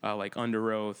music, like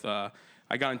Under Oath.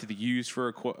 I got into the Used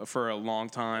for a long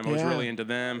time. I was really into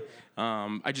them.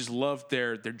 I just loved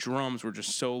their drums were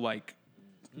just so like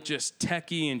just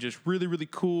techie and just really, really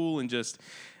cool and just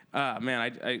man,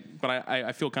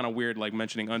 I feel kind of weird like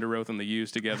mentioning Under Oath and the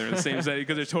Used together in the same setting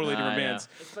because they're totally different bands.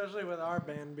 Especially with our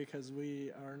band because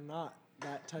we are not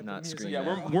that type of music. Scream.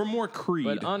 Yeah, we're more Creed.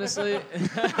 But honestly,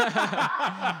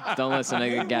 don't listen to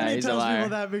the guy. He's a tells liar. people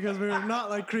that because we're not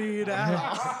like Creed at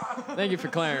all. Thank you for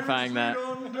clarifying that.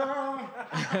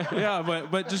 Yeah,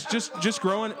 but just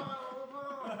growing.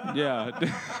 Yeah,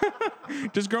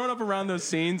 just growing up around those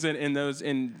scenes and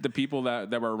the people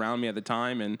that were around me at the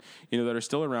time and that are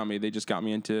still around me, they just got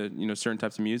me into certain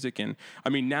types of music. And I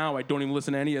mean now I don't even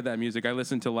listen to any of that music. I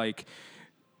listen to like,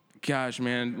 gosh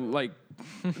man, like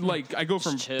I go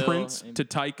from Prince to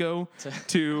Tycho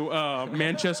to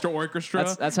Manchester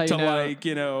Orchestra that's how you to know. like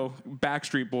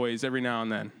Backstreet Boys every now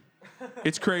and then.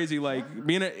 It's crazy. Like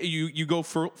you go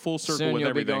full circle Soon with you'll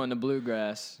everything. be going to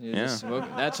bluegrass.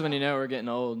 That's when you know we're getting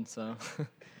old. So.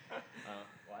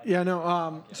 Yeah,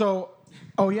 no.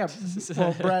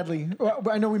 Well, Bradley,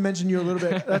 I know we mentioned you a little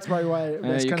bit. That's probably why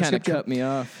I you kind of cut me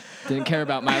off. Didn't care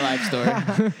about my life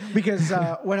story. Because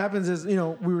what happens is,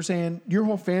 we were saying your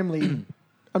whole family.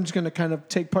 I'm just going to kind of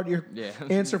take part of your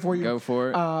answer for you. Go for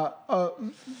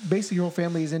it. Basically, your whole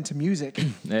family is into music.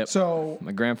 Yep. So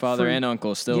my grandfather and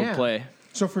uncle still play.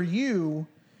 So for you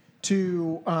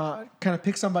to kind of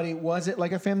pick somebody, was it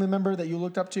like a family member that you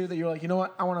looked up to that you're like, you know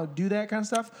what, I want to do that kind of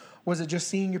stuff? Was it just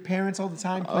seeing your parents all the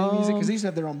time playing music? Because they used to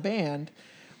have their own band.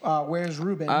 Where's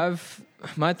Ruben?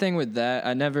 My thing with that,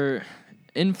 I never...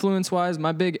 Influence-wise,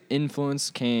 my big influence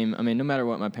came... I mean, no matter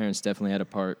what, my parents definitely had a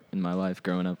part in my life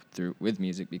growing up with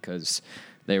music because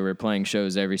they were playing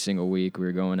shows every single week. We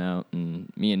were going out,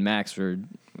 and me and Max were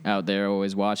out there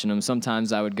always watching them.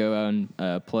 Sometimes I would go out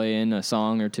and play in a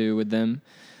song or two with them.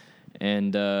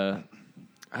 And I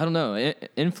don't know.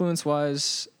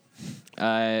 Influence-wise,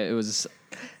 it was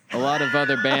a lot of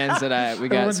other bands that we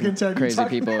got some crazy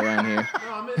people around here.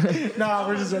 No,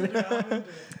 we're just...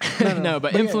 No,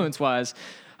 but influence-wise,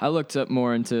 I looked up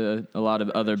more into a lot of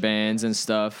other bands and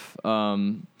stuff.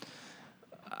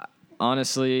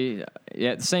 Honestly,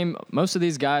 the same. Most of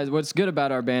these guys, what's good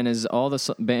about our band is all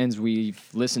the bands we've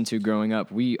listened to growing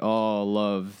up, we all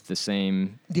love the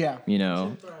same,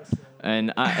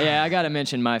 And I got to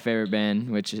mention my favorite band,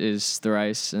 which is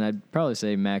Thrice, and I'd probably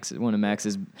say one of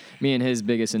Max's, me and his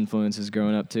biggest influences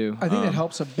growing up too. I think it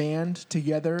helps a band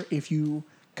together if you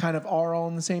kind of are all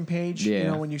on the same page.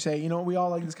 Yeah. When you say, we all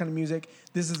like this kind of music.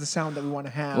 This is the sound that we want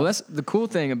to have. Well, that's the cool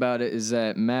thing about it is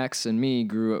that Max and me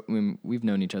grew up. We've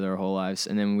known each other our whole lives,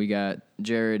 and then we got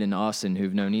Jared and Austin,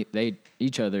 who've known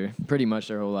each other pretty much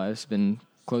their whole lives, been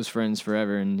close friends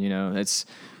forever, and it's.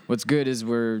 What's good is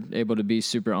we're able to be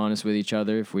super honest with each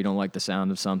other. If we don't like the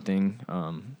sound of something,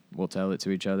 we'll tell it to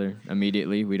each other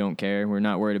immediately. We don't care. We're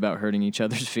not worried about hurting each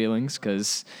other's feelings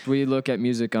because we look at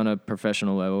music on a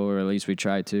professional level, or at least we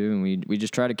try to, and we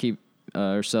just try to keep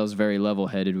ourselves very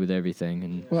level-headed with everything.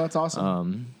 And well, that's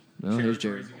awesome. Here's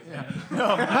Jared. Yeah. No,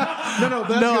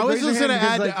 I was just going to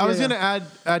add. I was going to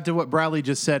add to what Bradley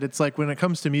just said. It's like when it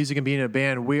comes to music and being in a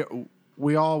band,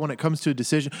 we all, when it comes to a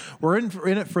decision, we're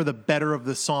in it for the better of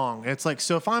the song. It's like,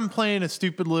 so if I'm playing a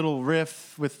stupid little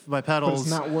riff with my pedals, but it's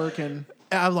not working,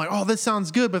 I'm like, oh, this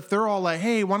sounds good. But if they're all like,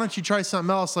 hey, why don't you try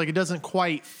something else? Like it doesn't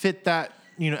quite fit that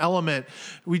element.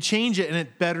 We change it and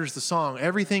it betters the song.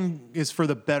 Everything is for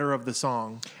the better of the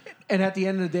song. And at the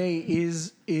end of the day,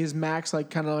 is Max like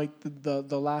kind of like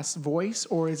the last voice,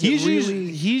 or is he's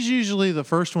usually the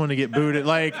first one to get booted?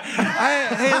 Like,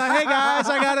 hey guys,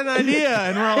 I got an idea,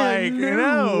 and we're like,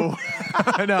 no,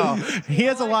 no. He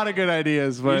has a lot of good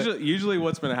ideas, but usually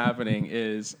what's been happening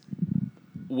is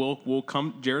we'll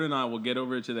come. Jared and I will get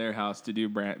over to their house to do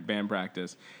band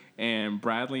practice, and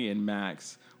Bradley and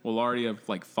Max will already have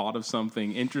like thought of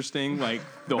something interesting like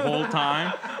the whole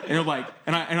time, and they're like,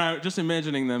 and I just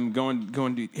imagining them going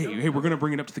to, hey, we're gonna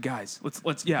bring it up to the guys.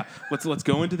 Let's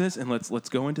go into this and let's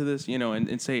go into this,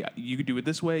 and say you could do it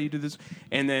this way, you do this,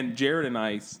 and then Jared and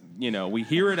I, we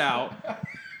hear it out,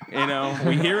 and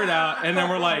then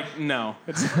we're like, no.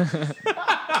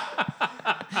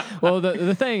 Well,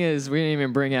 the thing is, we didn't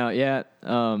even bring out yet.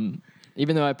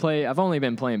 Even though I've only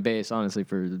been playing bass, honestly,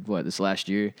 for this last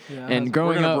year. Yeah, and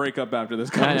growing We're gonna up, break up after this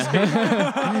conversation.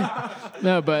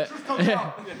 no, but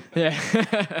yeah,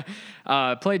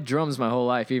 I played drums my whole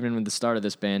life, even with the start of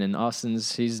this band. And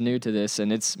he's new to this,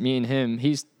 and it's me and him.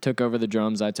 He's took over the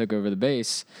drums, I took over the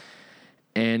bass,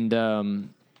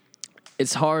 and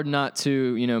it's hard not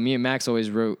to, me and Max always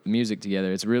wrote music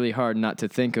together. It's really hard not to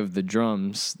think of the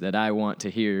drums that I want to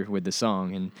hear with the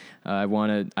song. And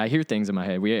I hear things in my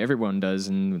head. Everyone does,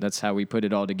 and that's how we put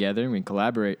it all together and we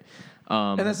collaborate.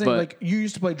 And that's saying, like, you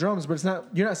used to play drums, but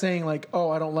you're not saying like, oh,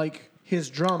 I don't like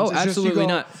his drums. Oh, it's absolutely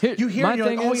not. You hear it and you're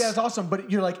like, oh is, yeah, it's awesome. But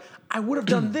you're like, I would have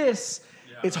done this.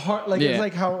 It's hard. Like, it's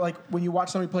like how, like, when you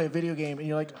watch somebody play a video game and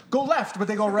you're like, go left, but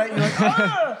they go right. And you're like,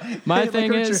 ah! My They,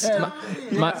 thing like, hurt is, your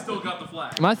head. Still got the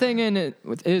flag. my thing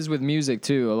is with music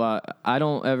too. A lot. I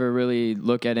don't ever really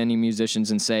look at any musicians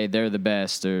and say they're the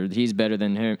best or he's better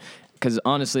than him. Because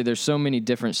honestly, there's so many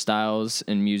different styles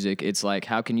in music. It's like,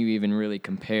 how can you even really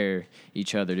compare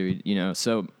each other to,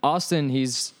 So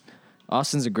Austin's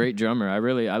a great drummer.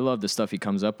 I love the stuff he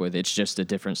comes up with. It's just a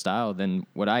different style than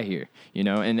what I hear,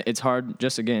 and it's hard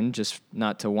just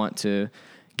not to want to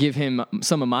give him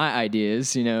some of my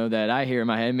ideas, that I hear in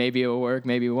my head. Maybe it'll work,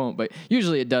 maybe it won't, but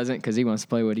usually it doesn't because he wants to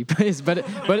play what he plays.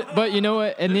 But you know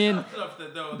what? And then Stuff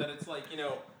that it's like,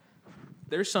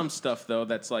 there's some stuff though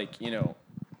that's like,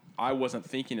 I wasn't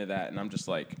thinking of that, and I'm just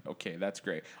like, okay, that's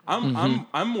great.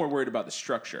 I'm more worried about the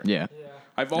structure. yeah.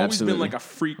 I've always Absolutely. been like a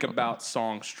freak about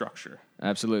song structure.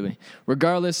 Absolutely.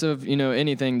 Regardless of,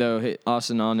 anything though,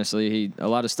 Austin, honestly, a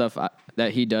lot of stuff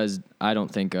that he does, I don't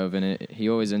think of, and he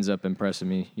always ends up impressing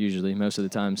me usually most of the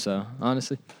time. So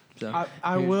honestly,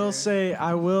 I will say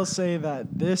that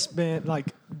this band, like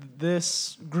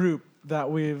this group that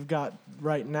we've got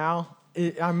right now,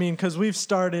 because we've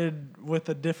started with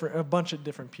a bunch of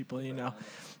different people,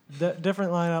 The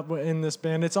different lineup in this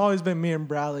band. It's always been me and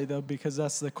Bradley though, because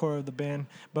that's the core of the band.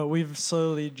 But we've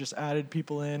slowly just added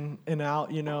people in and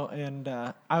out, And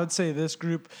I would say this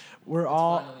group,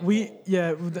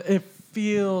 it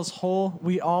feels whole.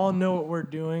 We all know what we're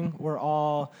doing. We're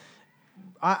all,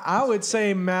 I would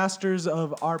say, masters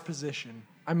of our position.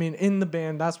 In the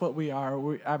band, that's what we are.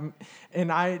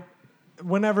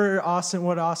 Whenever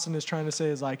what Austin is trying to say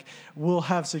is like, we'll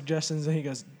have suggestions, and he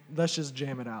goes, let's just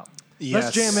jam it out. Yes.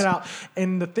 Let's jam it out.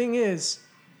 And the thing is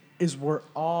we're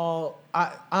all,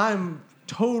 I'm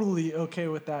totally okay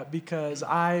with that because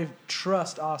I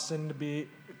trust Austin to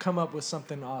come up with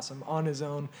something awesome on his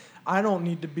own. I don't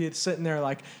need to be sitting there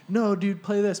like, no, dude,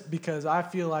 play this, because I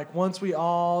feel like once we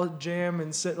all jam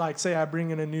and sit, like, say I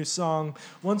bring in a new song,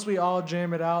 once we all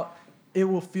jam it out, it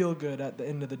will feel good at the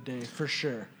end of the day, for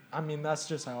sure. That's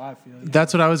just how I feel.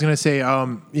 That's what I was going to say.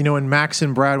 When Max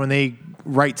and Brad, when they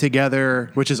write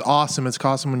together, which is awesome. It's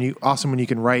awesome when you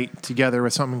can write together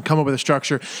with something, come up with a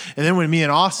structure. And then when me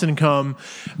and Austin come,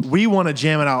 we want to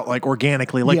jam it out like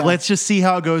organically. Like, let's just see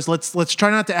how it goes. Let's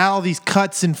try not to add all these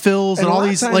cuts and fills and all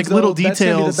these little details. That's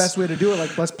gonna be the best way to do it.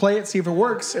 Like, let's play it, see if it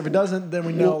works. If it doesn't, then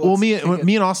we know. Well, me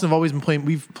and Austin have always been playing.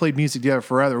 We've played music together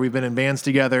forever. We've been in bands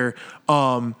together.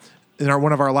 In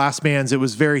one of our last bands, it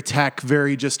was very tech,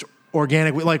 very just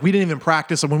organic. We didn't even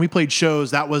practice. When we played shows,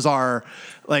 that was our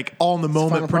all in the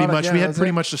moment, pretty much. We had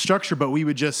pretty much the structure, but we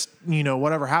would just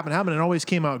whatever happened. It always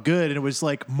came out good, and it was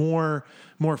like more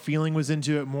feeling was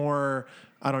into it, more.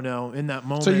 I don't know, in that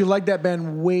moment. So you like that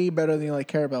band way better than you like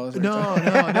Carabelle? No.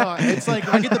 It's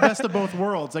like I get the best of both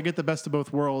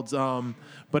worlds.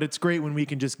 But it's great when we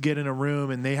can just get in a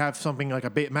room and they have something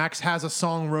like Max has a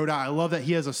song wrote out. I love that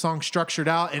he has a song structured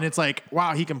out, and it's like,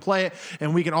 wow, he can play it,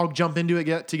 and we can all jump into it,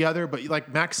 get together. But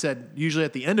like Max said, usually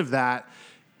at the end of that,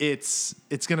 it's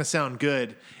gonna sound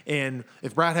good. And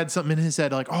if Brad had something in his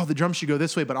head like, oh, the drums should go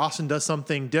this way, but Austin does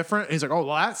something different, and he's like, oh,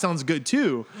 well, that sounds good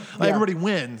too. Everybody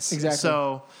wins. Exactly.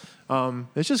 So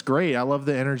it's just great. I love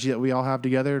the energy that we all have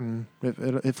together, and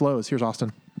it flows. Here's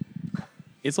Austin.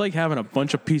 It's like having a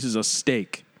bunch of pieces of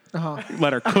steak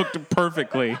that are cooked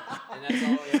perfectly.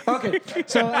 Okay.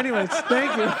 So, anyways,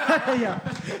 thank you. Yeah.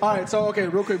 All right. So, okay,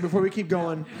 real quick before we keep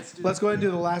going, let's go ahead and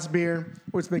do the last beer,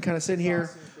 which has been kind of sitting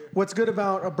here. What's good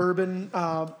about a bourbon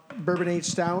aged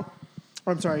stout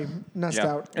or I'm sorry, not Yeah,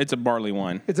 stout. it's a barley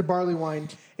wine. It's a barley wine.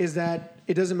 Is that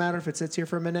it doesn't matter if it sits here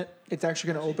for a minute. It's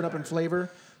actually going to open up in flavor,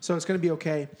 so it's going to be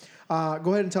okay. Go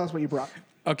ahead and tell us what you brought.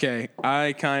 Okay,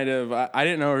 I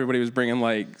didn't know everybody was bringing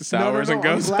like sours and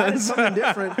I'm glad it's goses. something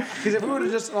different because if we would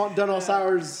have just done all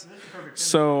sours,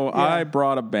 So I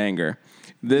brought a banger.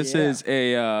 This Yeah. is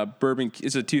a bourbon.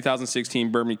 It's a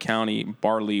 2016 Bourbon County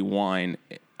barley wine.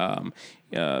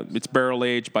 It's barrel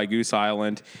aged by Goose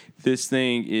Island. This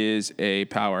thing is a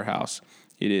powerhouse.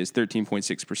 It is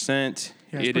 13.6%.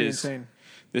 Yeah, it's pretty insane.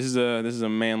 This is a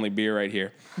manly beer right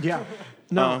here. yeah,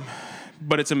 no,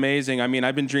 But it's amazing. I mean,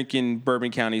 I've been drinking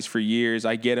Bourbon Counties for years.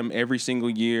 I get them every single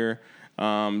year.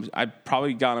 I've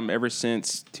probably got them ever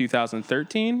since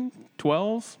 2013,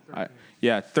 12.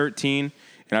 13.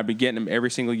 And I've been getting them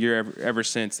every single year ever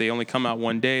since. They only come out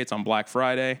one day. It's on Black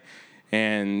Friday,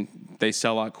 and they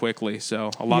sell out quickly. So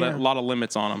a lot of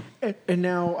limits on them. And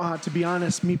now, to be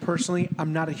honest, me personally,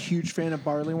 I'm not a huge fan of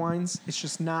barley wines. It's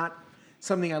just not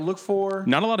something I look for.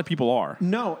 Not a lot of people are.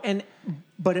 No,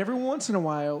 but every once in a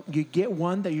while, you get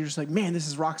one that you're just like, man, this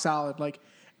is rock solid. Like,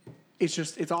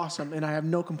 it's awesome, and I have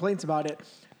no complaints about it.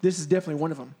 This is definitely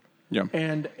one of them. Yeah.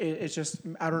 And it's just,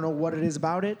 I don't know what it is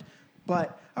about it,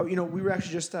 but we were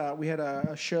actually just we had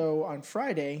a show on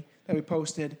Friday that we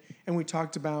posted, and we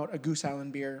talked about a Goose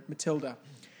Island beer, Matilda,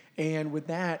 and with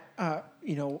that,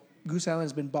 Goose Island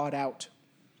has been bought out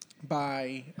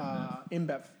by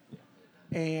InBev.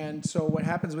 And so what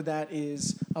happens with that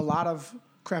is a lot of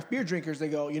craft beer drinkers, they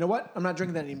go, you know what? I'm not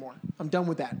drinking that anymore. I'm done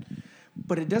with that.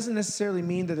 But it doesn't necessarily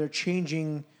mean that they're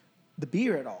changing the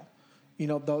beer at all.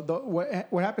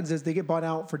 What happens is they get bought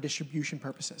out for distribution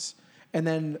purposes. And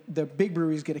then the big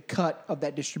breweries get a cut of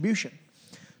that distribution.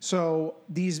 So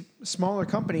these smaller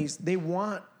companies, they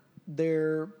want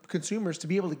their consumers to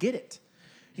be able to get it.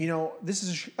 This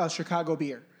is a Chicago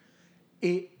beer.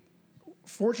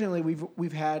 Fortunately,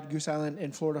 we've had Goose Island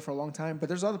in Florida for a long time, but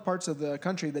there's other parts of the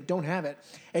country that don't have it,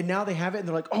 and now they have it, and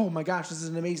they're like, "Oh my gosh, this is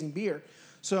an amazing beer."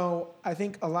 So I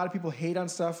think a lot of people hate on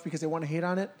stuff because they want to hate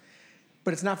on it,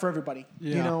 but it's not for everybody,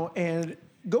 And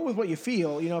go with what you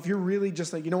feel. If you're really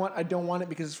just like, you know what, I don't want it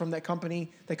because it's from that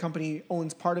company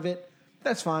owns part of it.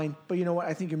 That's fine, but you know what?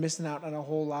 I think you're missing out on a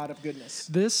whole lot of goodness.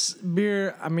 This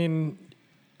beer, I mean,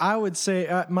 I would say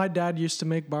my dad used to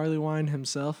make barley wine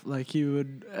himself. Like he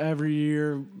would every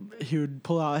year he would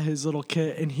pull out his little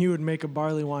kit and he would make a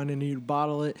barley wine and he would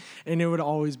bottle it and it would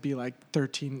always be like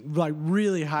 13, like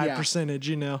really high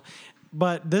percentage,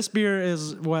 But this beer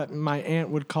is what my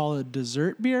aunt would call a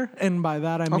dessert beer, and by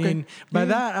that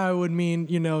I would mean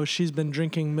she's been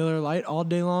drinking Miller Lite all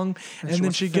day long, and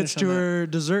then she gets to her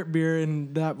dessert beer,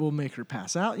 and that will make her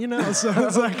pass out. So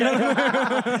it's like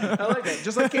I like that,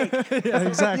 just like cake. Yeah,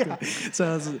 exactly. Yeah.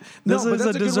 So This is a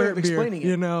good way dessert of explaining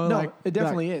beer. it. No, it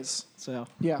definitely is. So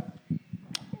Yeah.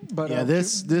 But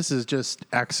This is just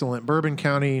excellent. Bourbon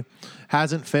County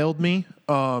hasn't failed me.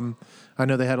 I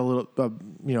know they had a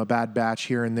little, bad batch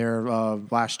here and there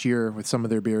last year with some of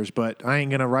their beers, but I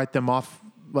ain't gonna write them off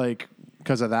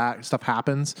because of that. Stuff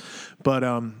happens, but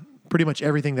pretty much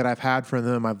everything that I've had from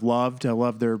them, I've loved. I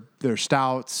love their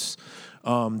stouts.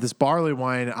 This barley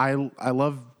wine, I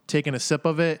love taking a sip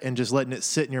of it and just letting it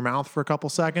sit in your mouth for a couple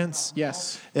seconds.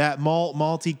 Yes, that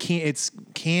malty it's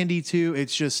candy too.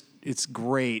 It's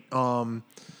great. I'm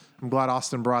glad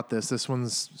Austin brought this. This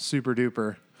one's super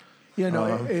duper. Yeah,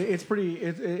 no, it's pretty.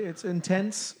 It's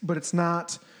intense, but it's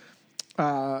not.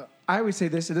 I always say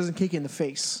this: it doesn't kick you in the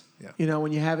face. Yeah.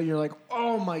 When you have it, you're like,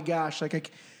 oh my gosh!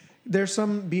 There's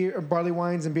some barley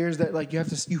wines and beers that like you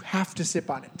have to sip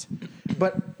on it.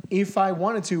 But if I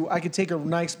wanted to, I could take a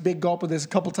nice big gulp of this a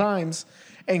couple times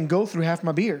and go through half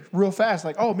my beer real fast.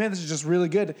 Like, oh man, this is just really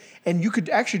good. And you could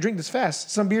actually drink this fast.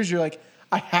 Some beers you're like,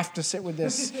 I have to sit with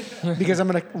this because I'm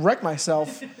going to wreck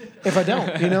myself if I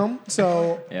don't,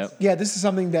 So, yeah, this is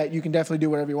something that you can definitely do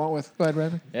whatever you want with. Go ahead,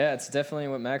 Bradley. Yeah, it's definitely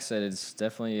what Max said. It's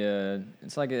definitely,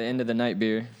 it's like the end of the night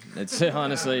beer. It's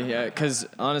honestly, because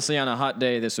honestly, on a hot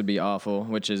day, this would be awful,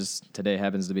 which is today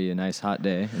happens to be a nice hot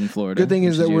day in Florida. Good thing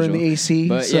is that we're in the AC.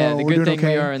 But so yeah, the we're good thing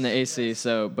okay. we are in the AC,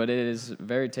 but it is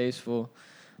very tasteful.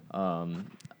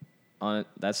 On it,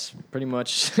 that's pretty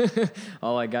much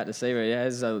all I got to say. But yeah, it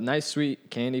has a nice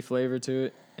sweet candy flavor to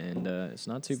it, and it's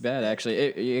not too bad actually.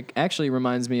 It actually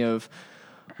reminds me of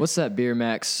what's that beer,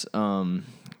 Max? I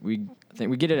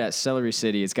think we get it at Celery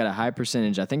City. It's got a high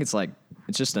percentage. I think it's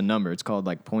just a number. It's called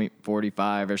like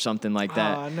 0.45 or something like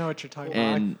that. I know what you're talking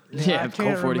and about. yeah, I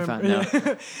can't 0.45.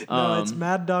 remember. No, no, it's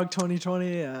Mad Dog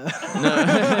 2020.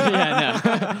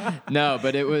 No,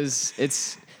 but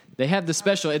it's. They have the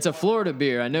special. It's a Florida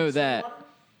beer. I know that.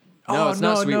 No, it's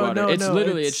not Sweetwater. No, it's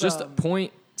literally it's just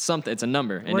 0.6 something. It's a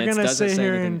number, and We're it gonna doesn't sit say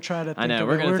here anything. and try to. Think I know of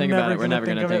we're it. gonna think about it. We're never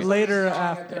gonna of think it later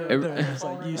after. It's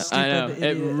like you stupid I know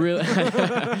idiot. it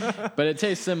really, but it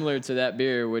tastes similar to that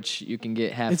beer, which you can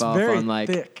get half It's off very on like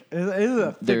thick. It is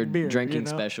a their thick beer. drinking you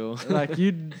know? special. Like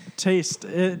you taste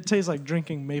it tastes like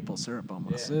drinking maple syrup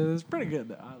almost. It's pretty good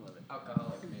though. I love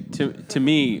it. To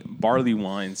me, barley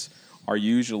wines are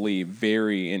usually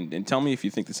very, and tell me if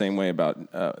you think the same way about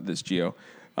this, Gio.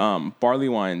 Barley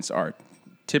wines are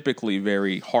typically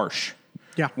very harsh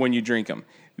Yeah. when you drink them.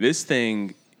 This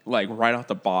thing, like right out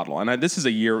the bottle, and this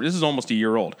is almost a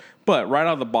year old, but right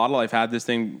out of the bottle, I've had this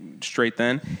thing straight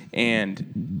then,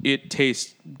 and it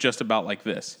tastes just about like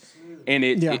this. And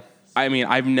Yeah. I mean,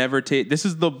 I've never tasted. This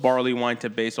is the barley wine to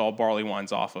base all barley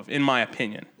wines off of, in my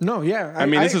opinion. No, yeah. I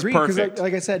mean, this is agree, 'cause perfect.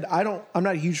 Like I said, I'm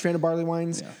not a huge fan of barley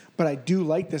wines, but I do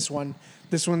like this one.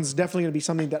 This one's definitely going to be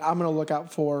something that I'm going to look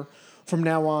out for from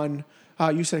now on.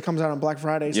 You said it comes out on Black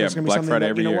Friday, so Yeah, it's going to be Black something Friday that,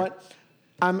 every you know year.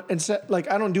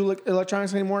 what? I don't do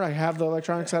electronics anymore. I have the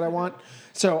electronics that I want.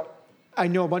 So I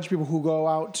know a bunch of people who go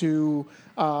out to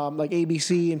like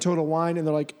ABC and Total Wine, and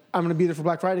they're like, I'm going to be there for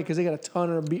Black Friday because they got a ton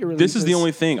of beer releases. This is the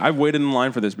only thing I've waited in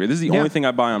line for this beer. This is the Yeah. only thing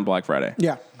I buy on Black Friday.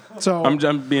 Yeah. So I'm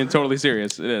being totally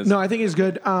serious. It is. No, I think it's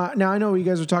good. Now I know you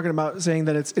guys were talking about saying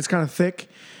that it's kind of thick,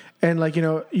 and like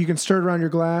you can stir it around your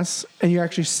glass, and you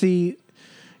actually see,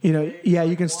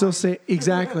 you can still say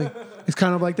exactly. It's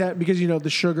kind of like that because the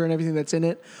sugar and everything that's in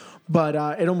it, but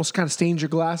it almost kind of stains your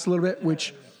glass a little bit,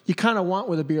 which you kind of want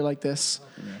with a beer like this.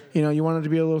 You want it to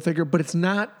be a little thicker, but it's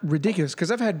not ridiculous because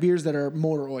I've had beers that are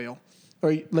motor oil.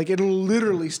 Or like it'll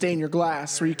literally stain your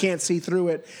glass where you can't see through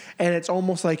it, and it's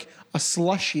almost like a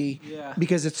slushy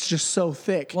because it's just so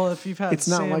thick. Well, if you've had it's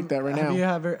not like that right now.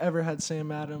 Have you ever had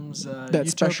Sam Adams? That Utopia?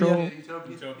 special?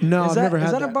 No, I've never had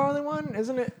Is that that. a barley one?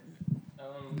 Isn't it?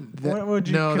 What would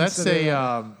you No, that's consider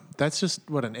that? that's just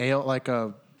what an ale like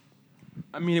a.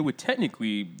 I mean, it would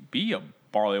technically be a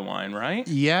barley wine, right?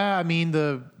 Yeah, I mean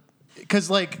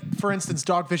because like for instance,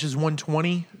 Dogfish is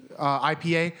 120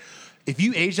 IPA. If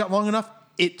you age that long enough,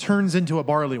 it turns into a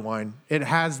barley wine. It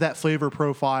has that flavor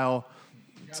profile.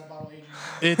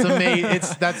 It's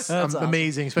amazing. That's awesome.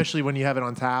 amazing, especially when you have it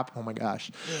on tap. Oh my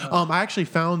gosh! I actually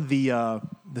found the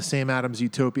Sam Adams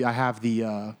Utopia. I have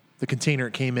the container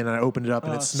it came in, and I opened it up,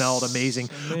 and it smelled amazing.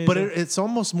 But it's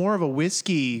almost more of a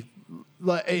whiskey.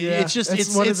 Like it's just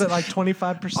it's what is it like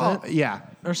 25%? Yeah,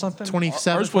 or something.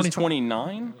 27. Ours was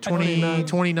 29.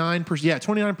 29%. Yeah,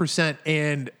 29%.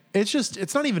 And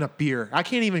it's not even a beer. I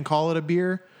can't even call it a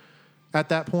beer at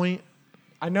that point.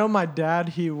 I know my dad,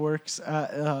 he works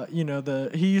at,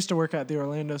 he used to work at the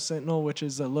Orlando Sentinel, which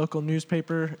is a local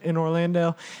newspaper in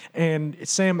Orlando. And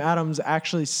Sam Adams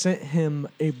actually sent him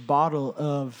a bottle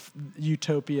of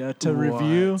Utopia to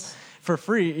review for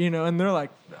free, and they're like,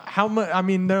 how much? I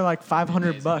mean, they're like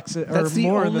 $500 or That's the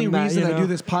more only than that, reason I do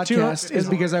this podcast is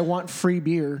because I want free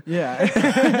beer. Yeah.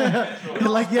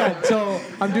 So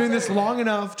I'm doing this long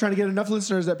enough, trying to get enough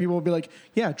listeners that people will be like,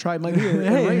 yeah, try my beer. and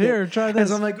Hey, rate here, it. try And this.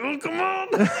 so I'm like, oh, come on.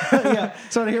 Yeah.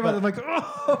 So when I hear about it, I'm like,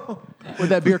 oh. Would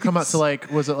that beer come out to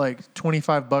was it like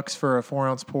 $25 for a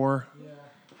 4-ounce pour?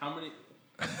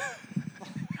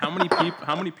 How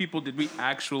many people did we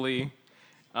actually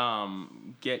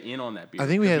get in on that beer? I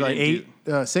think we had like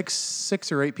didn't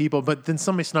six or eight people, but then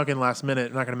somebody snuck in last minute.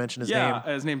 I'm not going to mention his name.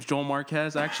 his name's Joel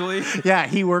Marquez, actually. Yeah,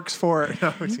 he works for.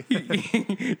 No,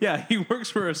 He works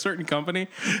for a certain company,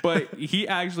 but we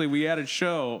had a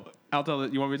show. I'll tell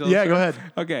it. You want me to tell? Yeah, the go story?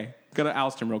 ahead. Okay, gotta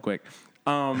oust him real quick.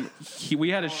 We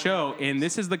had a show, and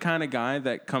this is the kind of guy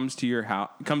that comes to your house,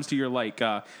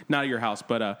 not your house,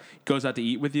 but goes out to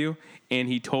eat with you, and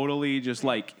he totally just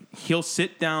he'll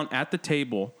sit down at the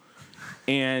table,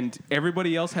 and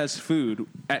everybody else has food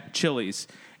at Chili's,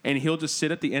 and he'll just sit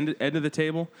at the end of the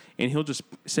table, and he'll just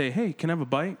say, "Hey, can I have a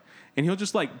bite?" And he'll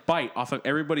just bite off of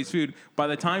everybody's food. By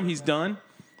the time he's done,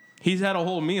 he's had a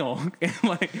whole meal.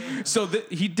 And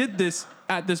he did this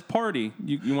at this party.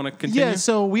 You want to continue? Yeah,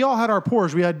 so we all had our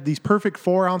pours. We had these perfect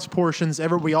 4-ounce portions.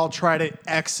 We all tried it.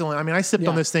 Excellent. I mean, I sipped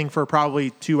on this thing for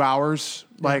probably 2 hours.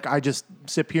 I just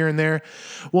sip here and there.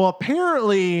 Well,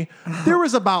 apparently there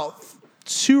was about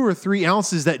 2 or 3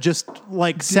 ounces that just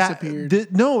disappeared.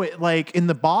 In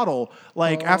the bottle.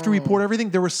 After we poured everything,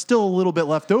 there was still a little bit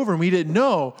left over, and we didn't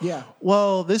know. Yeah.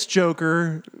 Well, this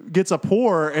joker gets a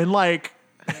pour, and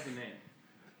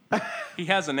He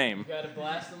has a name. Gotta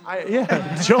blast them.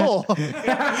 Joel. They're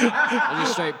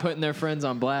just straight putting their friends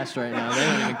on blast right now. They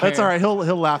don't even care. That's all right. He'll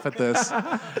laugh at this.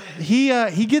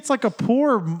 He gets a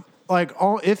pour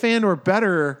all if and or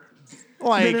better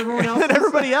like than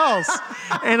everybody else.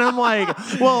 And I'm like,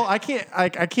 well, I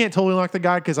can't totally knock the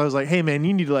guy because I was like, hey man,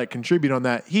 you need to like contribute on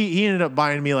that. He ended up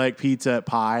buying me like pizza at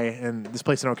Pie and this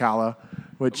place in Ocala,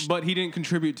 which But he didn't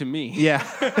contribute to me.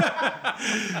 yeah,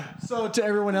 So to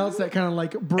everyone else that kind of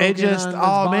like broke it just in on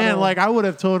oh this man, bottle. like I would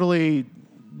have totally.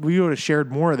 We would have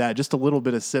shared more of that, just a little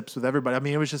bit of sips with everybody. I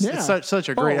mean, it was just it's such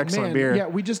a great, excellent man. beer. Yeah,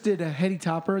 we just did a Heady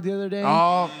Topper the other day.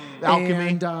 Oh,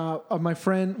 Alchemy. And my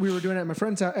friend, we were doing it at my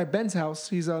friend's house, at Ben's house.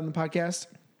 He's on the podcast,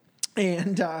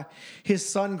 and his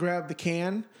son grabbed the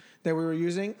can that we were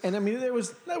using, and I mean, that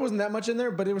wasn't that much in there,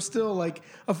 but it was still like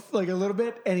a little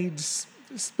bit, and he just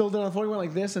spilled it on the floor. He went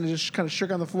like this, and it just kind of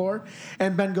shook on the floor.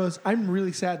 And Ben goes, "I'm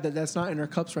really sad that that's not in our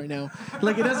cups right now.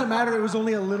 Like it doesn't matter. It was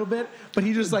only a little bit, but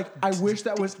he just like, I wish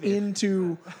that was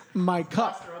into my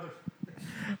cup."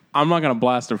 I'm not going to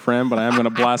blast a friend, but I am going to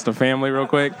blast a family real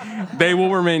quick. They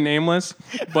will remain nameless,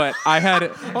 but I had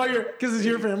it. Oh, because it's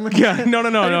your family. Yeah, no.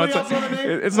 Anybody else want a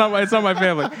name? It's not my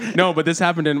family. No, but this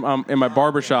happened in my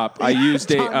barbershop. I used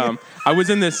I was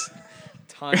in this.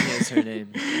 Tanya is her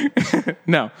name.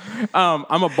 No,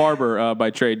 I'm a barber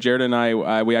by trade. Jared and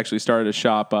I we actually started a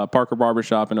shop, Parker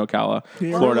Barbershop in Ocala,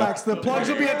 Florida. Relax. The plugs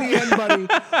will be at the end,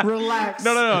 buddy. Relax.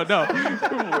 No.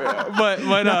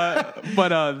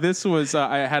 But this was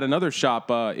I had another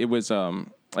shop. It was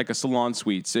like a salon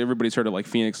suites. Everybody's heard of like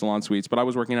Phoenix Salon Suites, but I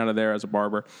was working out of there as a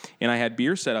barber, and I had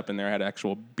beer set up in there. I had an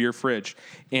actual beer fridge,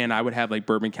 and I would have like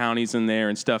bourbon counties in there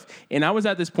and stuff. And I was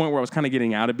at this point where I was kind of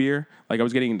getting out of beer, like I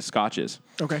was getting into scotches.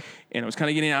 Okay. And I was kind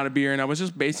of getting out of beer, and I was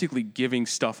just basically giving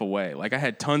stuff away. Like I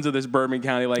had tons of this bourbon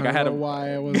county. Like I had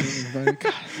why I wasn't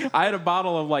invited. I had a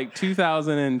bottle of like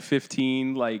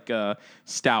 2015 like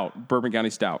stout, Bourbon County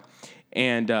Stout,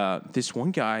 and this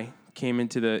one guy came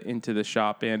into the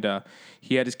shop, and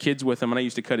he had his kids with him, and I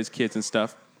used to cut his kids and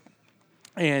stuff.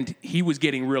 And he was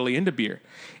getting really into beer,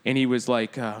 and he was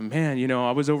like, "Man, you know,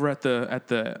 I was over at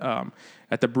the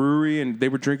brewery, and they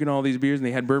were drinking all these beers, and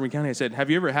they had Bourbon County." I said, "Have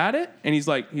you ever had it?" And he's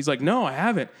like, "No, I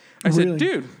haven't." I Really? said,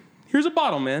 "Dude, here's a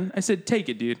bottle, man." I said, "Take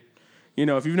it, dude. You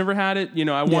know, if you've never had it, you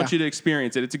know, I want you to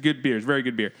experience it. It's a good beer. It's very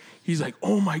good beer." He's like,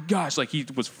 "Oh my gosh!" Like he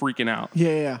was freaking out.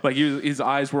 Yeah. Like his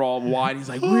eyes were all wide. He's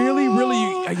like, "Really?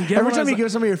 I can get Every one?" I time was you like,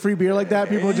 give somebody a free beer like that,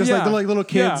 people just like they're like little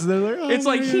kids. Yeah. They're like, oh, it's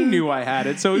like he knew I had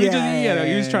it, so he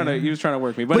was trying to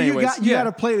work me. But anyways, you got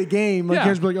to play the game. Like,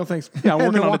 just be like, "Oh, thanks." Yeah, I'm And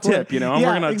working then on a walk away. tip, you know. I'm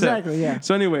working on a exactly, tip. Yeah.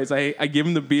 So, anyways, I give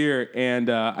him the beer, and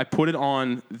I put it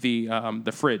on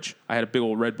the fridge. I had a big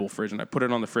old Red Bull fridge, and I put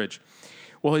it on the fridge.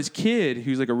 Well, his kid,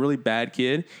 who's like a really bad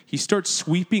kid, he starts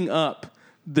sweeping up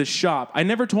the shop. I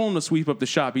never told him to sweep up the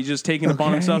shop. He's just taking it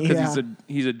upon himself because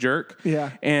he's a jerk. Yeah.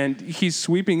 And he's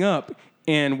sweeping up,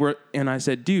 and I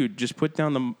said, "Dude, just put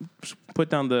down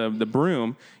the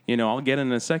broom. You know, I'll get it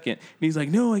in a second." And he's like,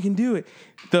 "No, I can do it."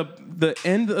 The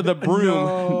end of the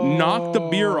broom knocked the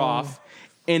beer off.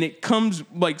 And it comes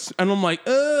like, and I'm like,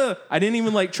 ugh. I didn't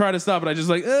even like try to stop it. I just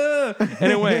like, ugh.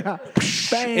 And it went,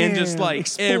 and just like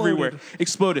everywhere.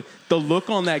 Exploded. The look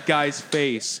on that guy's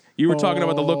face. You were talking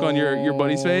about the look on your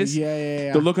buddy's face.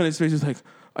 Yeah. The look on his face was like,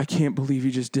 "I can't believe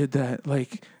you just did that.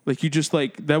 Like you just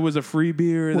like, that was a free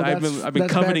beer. Well, I've been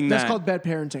coveting that." That's called bad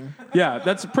parenting. Yeah,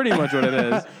 that's pretty much what it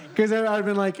is. Because I'd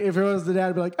been like, if it was the dad,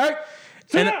 I'd be like, "Hey,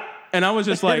 sit down." And I was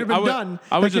just like, been done.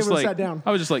 I was That kid just would've like, sat down.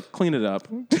 I was just like, clean it up.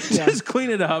 Just clean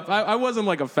it up. I wasn't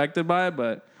like affected by it,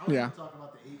 but Yeah. Talk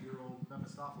about the 8-year-old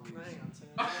Mephistopheles.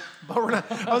 But we're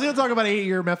not. I was going to talk about an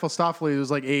 8-year Mephistopheles who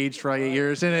was like aged for like 8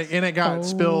 years, and it got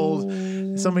spilled.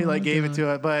 Somebody like gave it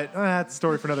to it, but that's a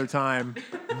story for another time.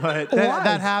 But Why?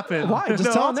 that happened. Why? Just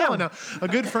no, tell I'll him tell now. it now. A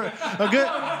good friend.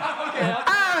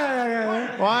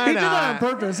 Why He not? did that on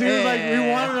purpose. He was like, we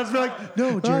wanted us to be like,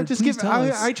 "No, Jared, just please give. tell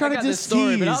us." I try to got this just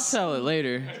story, but I'll tease. tell it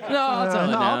later. No, I'll tell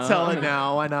it now. I'll tell it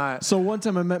now. Why not? So one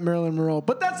time I met Marilyn Monroe,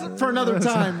 but that's for another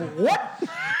time. What?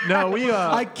 No, we.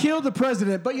 I killed the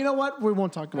president, but you know what? We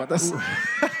won't talk about this.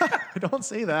 Don't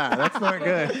say that. That's not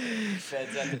good.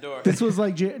 Feds at the door. This was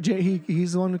like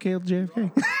he's the one who killed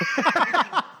JFK.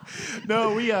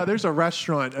 No, we. There's a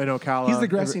restaurant in Ocala. He's the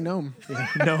grassy gnome.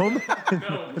 gnome.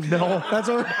 No, That's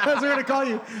what we're gonna call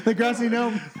you, the grassy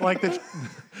gnome. like the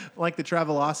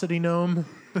Travelocity gnome.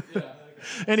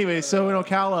 Anyway, so in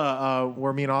Ocala,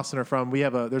 where me and Austin are from,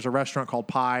 there's a restaurant called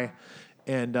Pie,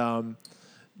 and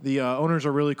the owners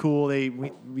are really cool.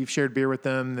 We've shared beer with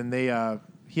them, and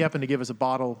he happened to give us a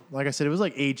bottle. Like I said, it was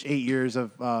like aged 8 years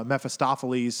of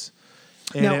Mephistopheles.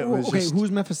 And Now, it was okay, just,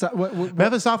 who's Mephistopheles? What,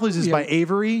 Mephistopheles is yeah. by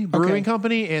Avery Brewing Okay.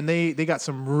 Company, and they got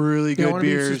some really I good want to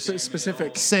be beers.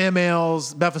 specific. Sam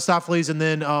Ales, Mephistopheles, and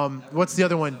then what's the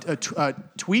other one?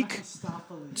 Tweak.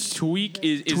 Tweak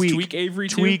is Tweak Avery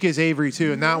too? Tweak is Avery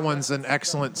too, and that one's an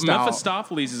excellent stout.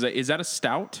 Mephistopheles is that a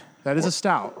stout? That is a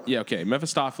stout. Yeah, okay.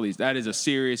 Mephistopheles, that is a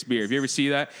serious beer. Have you ever see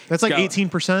that? That's It's like got-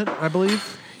 18%, I believe,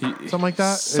 something like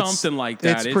that. Something like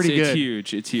that. It's pretty It's good.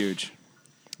 huge. It's huge.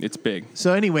 It's big.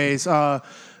 So, anyways,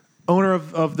 owner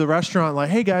of the restaurant, like,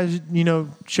 hey guys,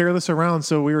 share this around.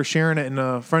 So we were sharing it, and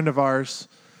a friend of ours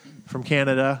from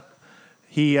Canada,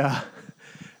 he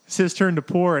it's his turn to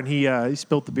pour, and he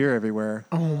spilt the beer everywhere.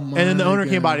 Oh my! And then the owner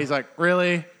came God. by, and he's like,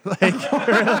 really? Like,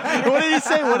 really? What did he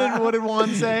say? What did Juan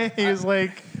say? He was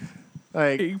like.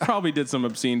 He probably did some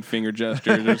obscene finger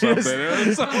gestures or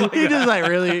something. He just like,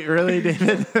 really,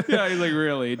 David? Yeah, he's like,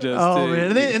 really? Just Oh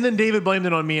man! And then David blamed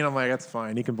it on me, and I'm like, that's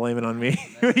fine. He can blame it on me,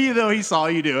 even though he saw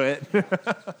you do it.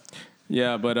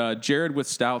 Yeah, but Jared with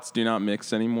stouts do not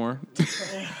mix anymore.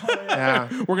 Yeah.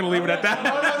 We're gonna leave it at that.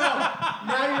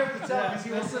 Now you have to tell because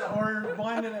he was Or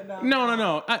blinding it now.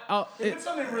 No. it's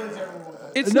something really terrible.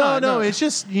 It's No, not. no. It's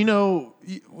just you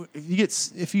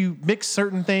get if you mix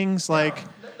certain things like.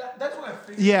 That's what I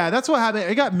figured. Yeah, that's what happened.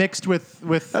 It got mixed with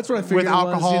That's what I figured. with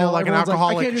alcohol, was, like an everyone's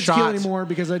alcoholic I can't do shot. tequila anymore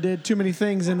because I did too many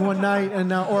things in one night, and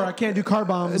now, or I can't do car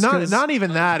bombs. Not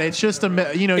even that. It's just you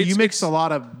It's- mix a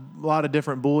lot of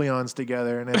different bouillons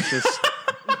together, and it's just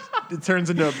it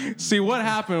turns into. See, what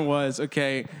happened was,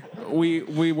 okay, we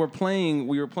were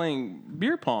playing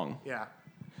beer pong, Yeah.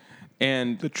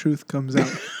 and the truth comes out.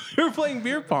 we were playing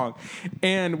beer pong,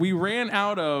 and we ran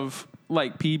out of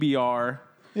like PBR.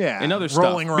 Yeah, And other stuff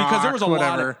Rolling because there Rock, was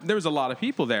whatever. there was a lot of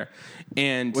people there,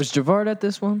 and Was Javard at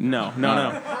this one? no.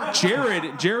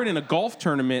 Jared in a golf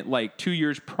tournament like 2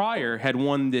 years prior had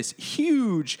won this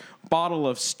huge bottle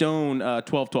of Stone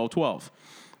 12.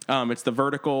 It's the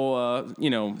vertical,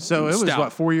 So it was stout.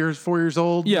 what 4 years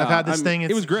old. Yeah, I've had this I'm- thing.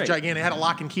 it was great. gigantic. It had a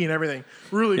lock and key and everything.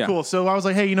 Really Yeah. cool. So I was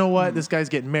like, hey, you know what? This guy's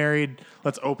getting married.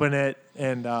 Let's open it.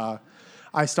 And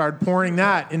I started pouring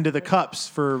that into the cups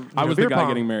for. I was beer the guy pong.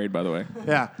 getting married, by the way.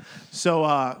 Yeah.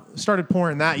 So started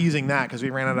pouring that, using that because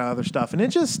we ran out of other stuff, and it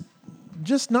just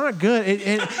not good.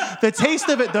 The taste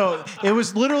of it though, it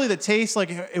was literally the taste. Like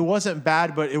it wasn't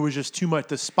bad, but it was just too much.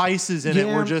 The spices in it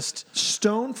were just.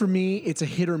 Stone for me. It's a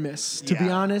hit or miss. To be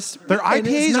Yeah. honest, Their And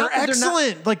it's IPAs not are that they're not-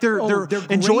 excellent. Like they're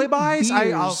great enjoy buys.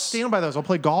 I'll beers. stand by those. I'll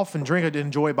play golf and drink. I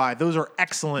enjoy buy. Those are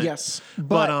excellent. Yes,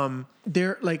 but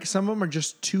they're like some of them are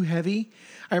just too heavy.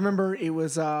 I remember it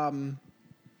was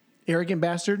Arrogant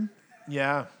Bastard.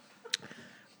 yeah,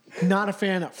 Not a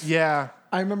fan of. yeah.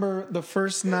 I remember the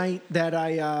first night that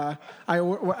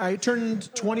I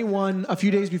turned 21 a few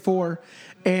days before,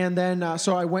 and then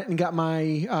so I went and got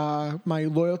my my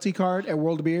loyalty card at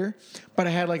World of Beer. But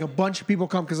I had like a bunch of people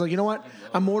come because like you know what,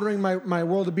 I'm ordering my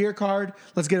World of Beer card.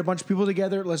 Let's get a bunch of people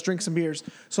together. Let's drink some beers.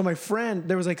 So my friend,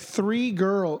 there was like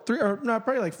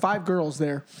probably like 5 girls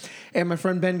there, and my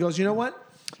friend Ben goes, you know what,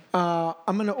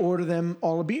 I'm gonna order them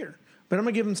all a beer. But I'm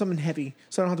going to give him something heavy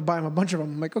so I don't have to buy him a bunch of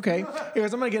them. I'm like, okay. He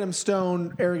goes, I'm going to get him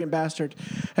Stone, Arrogant Bastard.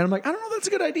 And I'm like, I don't know if that's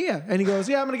a good idea. And he goes,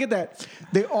 yeah, I'm going to get that.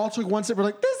 They all took one sip. We're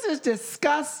like, this is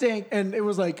disgusting. And it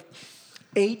was like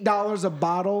 $8 a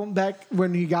bottle back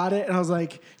when he got it. And I was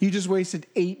like, you just wasted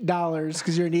 $8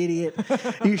 because you're an idiot.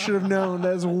 You should have known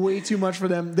that was way too much for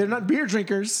them. They're not beer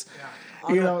drinkers.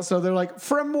 So they're like,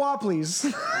 Frembois, please.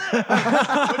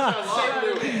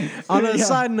 On a Yeah.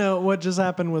 side note, what just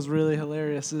happened was really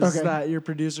hilarious. Is Okay. that your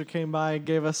producer came by and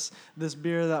gave us this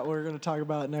beer that we're going to talk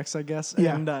about next, I guess.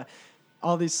 Yeah. And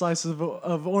all these slices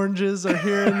of oranges are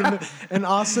here, and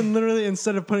Austin literally,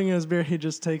 instead of putting it in his beer, he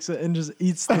just takes it and just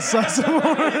eats the slice of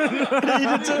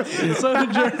orange. So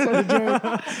did Jared.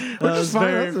 That was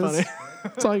very funny.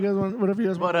 That's all you guys want, whatever you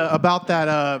guys want. But about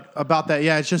that,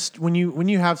 yeah, it's just when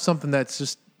you have something that's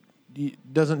just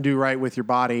doesn't do right with your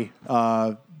body,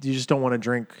 you just don't want to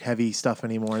drink heavy stuff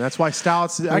anymore. And that's why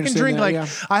stouts. I can understand drink that, like yeah.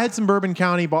 I had some Bourbon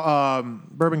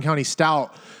County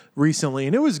stout recently,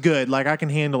 and it was good. Like I can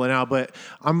handle it now. But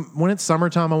when it's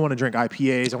summertime, I want to drink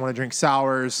IPAs. I want to drink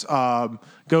sours,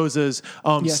 gozas.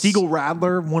 Yes. Stiegel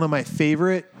Radler, one of my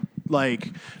favorite. Like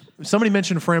somebody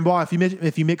mentioned Frambois.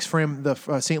 If you mix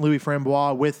the St. Louis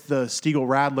Frambois with the Stiegel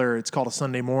Radler, it's called a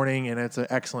Sunday morning, and it's an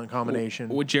excellent combination.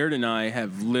 Well, Jared and I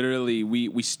have literally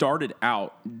we started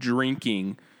out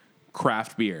drinking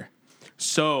craft beer.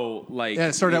 So like Yeah,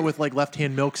 it started out with like Left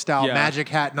Hand Milk Stout, Yeah. Magic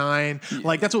Hat 9.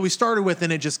 Like that's what we started with,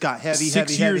 and it just got heavy. 6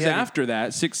 heavy, years heavy. after that,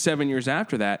 6-7 years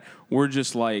after that, we're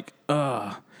just like,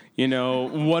 what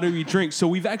do we drink? So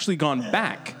we've actually gone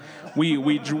back. we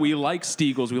like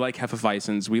Stiegels, we like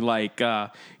Hefeweizens, we like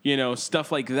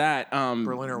stuff like that.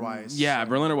 Berliner Weiss. Yeah,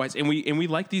 Berliner Weiss, and we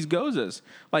like these Gozas.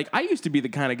 Like I used to be the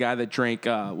kind of guy that drank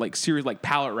like serious like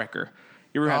Palate Wrecker.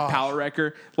 You ever had Palate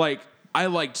Wrecker? Like I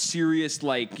liked serious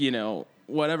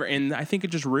whatever, and I think it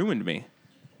just ruined me.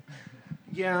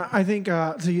 Yeah, I think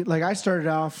like I started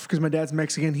off because my dad's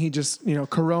Mexican. He just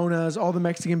Coronas, all the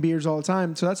Mexican beers all the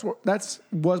time. So that's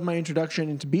was my introduction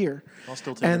into beer. I'll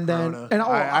still take a Corona. And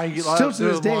I still to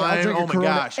this day I'll drink a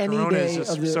Corona any Corona day is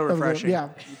just of the so refreshing. yeah.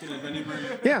 You can have any brew.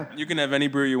 Yeah. You can have any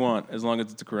brew you want as long as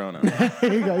it's a Corona.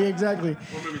 There you go. Yeah, exactly.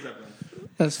 What movie is that from?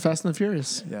 That's Fast and the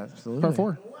Furious. Yeah, absolutely. Part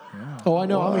 4. Yeah. Oh, I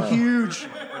know. I'm a huge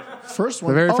first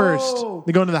one. The very first. Oh,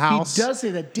 They go into the house. He does say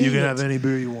that. You can have any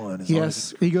beer you want.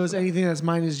 Yes, he goes. Anything that's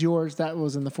mine is yours. That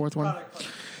was in the 4th one.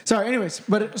 Sorry. Anyways,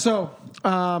 but so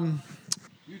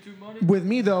with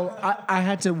me though, I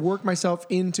had to work myself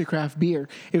into craft beer.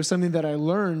 It was something that I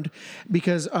learned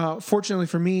because, fortunately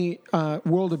for me,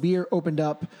 World of Beer opened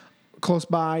up close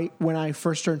by when I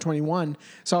first turned 21.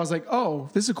 So I was like, oh,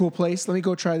 this is a cool place. Let me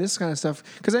go try this kind of stuff.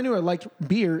 Because I knew I liked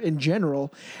beer in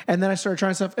general. And then I started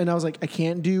trying stuff and I was like, I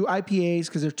can't do IPAs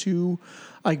because they're too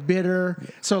bitter.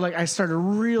 So I started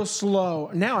real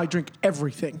slow. Now I drink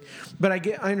everything. But I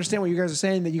understand what you guys are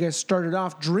saying, that you guys started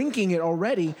off drinking it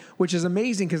already, which is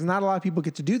amazing because not a lot of people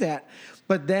get to do that.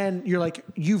 But then you're like,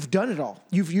 you've done it all.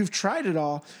 You've tried it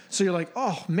all. So you're like,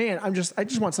 oh man, I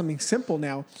just want something simple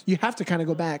now. You have to kind of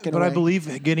go back. But I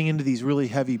believe getting into these really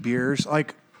heavy beers,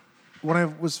 like when I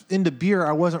was into beer,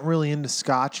 I wasn't really into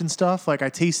Scotch and stuff. Like I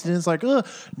tasted it, and it's like, ugh,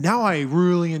 now I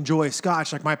really enjoy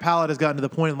Scotch. Like my palate has gotten to the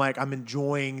point, I'm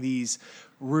enjoying these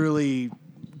really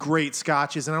great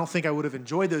Scotches, and I don't think I would have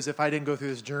enjoyed those if I didn't go through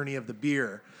this journey of the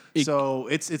beer. So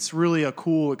it's really a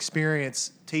cool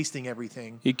experience tasting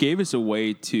everything. It gave us a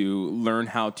way to learn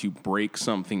how to break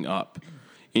something up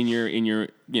in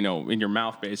your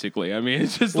mouth, basically. I mean,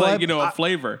 it's just a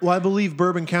flavor. Well, I believe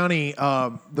Bourbon County,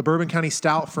 the Bourbon County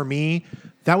Stout for me,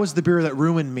 that was the beer that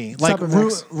ruined me.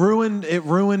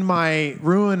 Ruined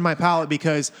my palate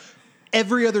because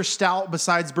every other stout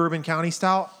besides Bourbon County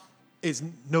Stout is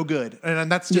no good.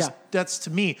 And that's just, that's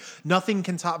to me, nothing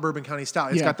can top Bourbon County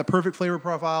Stout. It's got the perfect flavor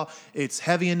profile. It's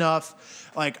heavy enough.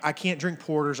 I can't drink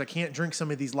porters. I can't drink some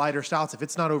of these lighter stouts. If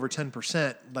it's not over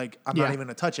 10%, I'm not even going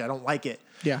to touch it. I don't like it.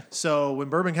 Yeah. So when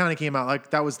Bourbon County came out,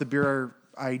 that was the beer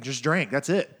I just drank. That's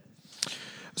it.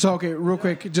 So, okay, real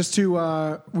quick, just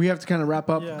to, we have to kind of wrap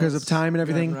up because of time and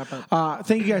everything.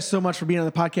 Thank you guys so much for being on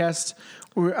the podcast.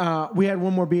 We had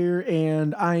one more beer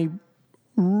and I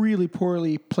really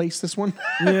poorly placed this one.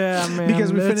 Yeah, man.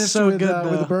 Because we finished so with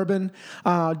good, the bourbon.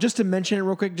 Just to mention it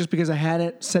real quick, just because I had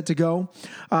it set to go,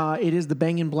 it is the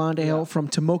Bangin' Blonde Ale from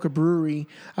Tomoka Brewery,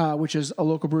 which is a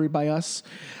local brewery by us.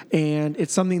 And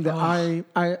it's something that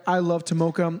I love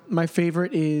Tomoka. My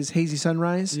favorite is Hazy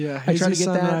Sunrise. Yeah, I tried to Hazy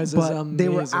get Sunrise that, is but they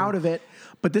were amazing. out of it.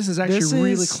 But this is actually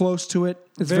really close to it.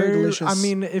 It's very delicious. I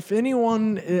mean, if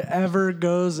anyone ever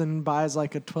goes and buys a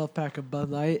 12-pack of Bud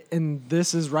Light, and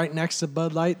this is right next to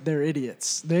Bud Light, they're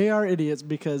idiots. They are idiots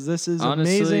because this is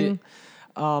amazing.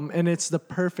 And it's the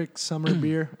perfect summer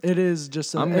beer. It is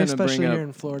just, especially here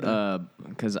in Florida.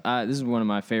 Because this is one of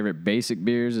my favorite basic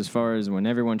beers as far as when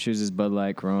everyone chooses Bud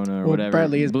Light, Corona, or Well, whatever.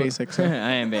 Bradley is basic, so. I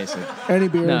am basic. Any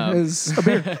beer is a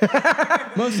beer.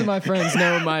 Most of my friends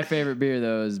know my favorite beer,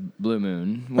 though, is Blue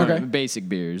Moon. Basic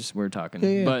beers, we're talking.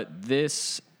 Yeah. But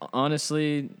this,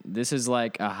 honestly, this is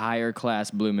like a higher class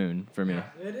Blue Moon for me.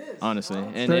 It is. Honestly.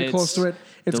 And Very close to it.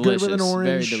 It's good with an orange.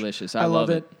 Very delicious. I love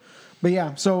it. But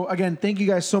yeah, so again, thank you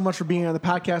guys so much for being on the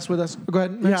podcast with us. Go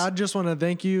ahead. Max. Yeah, I just want to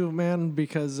thank you, man,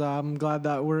 because I'm glad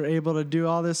that we're able to do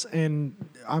all this, and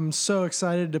I'm so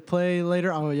excited to play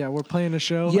later. Oh yeah, we're playing a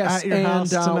show yes, at your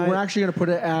house tonight. We're actually going to put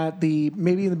it at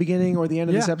maybe in the beginning or the end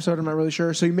of this episode. I'm not really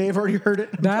sure. So you may have already heard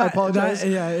it. I apologize.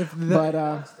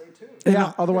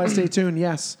 Otherwise stay tuned.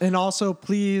 Yes. And also,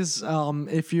 please,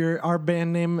 if our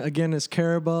band name again is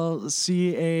Carrabelle,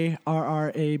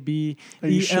 CARRABELLE. Are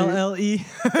you sure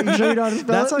you know how to spell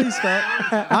That's it? how you spell it.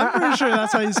 I'm pretty sure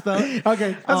that's how you spell it.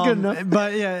 Okay, that's good enough.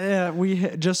 But we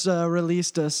just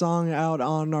released a song out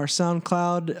on our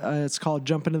SoundCloud. It's called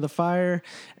 "Jump Into the Fire,"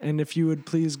 and if you would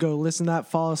please go listen to that,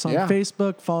 follow us on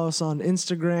Facebook, follow us on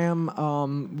Instagram.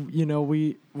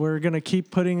 We're gonna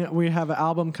keep putting. We have an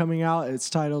album coming out. It's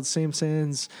titled "Same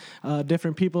Sins,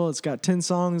 Different People." It's got 10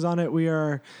 songs on it. We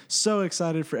are so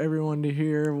excited for everyone to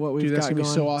hear what we've That's got gonna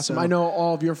going. be so awesome. I know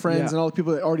all of your friends Yeah. and all the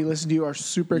people that already listen to you are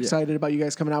super excited about you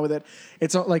guys coming out with it.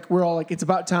 It's we're all it's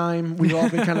about time. We've all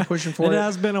been kind of pushing for it. It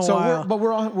has been a while.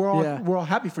 We're all Yeah.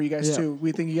 happy for you guys Yeah. too.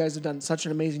 We think you guys have done such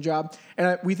an amazing job,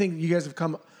 and we think you guys have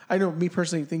come I know me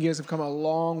personally think you guys have come a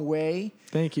long way,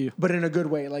 Thank you. but in a good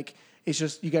way. Like, it's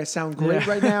just, you guys sound great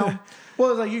right now.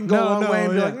 Well, it's like you can go a long way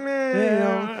and be like,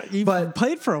 meh, You've But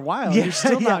played for a while. You're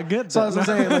still not good. So though. that's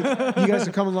what I'm saying. Like, you guys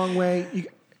have come a long way.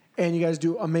 And you guys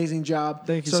do an amazing job.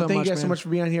 Thank you so so thank much, you guys so man. much for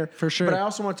being on here. For sure. But I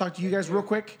also want to talk to you guys real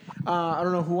quick. I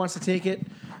don't know who wants to take it.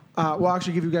 We'll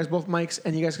actually give you guys both mics,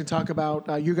 and you guys can talk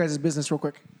about your guys' business real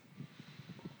quick.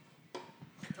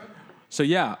 So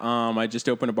yeah, I just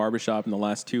opened a barbershop in the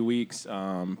last 2 weeks,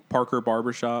 Parker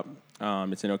Barbershop.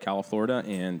 It's in Ocala, Florida,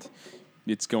 and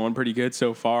it's going pretty good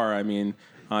so far. I mean,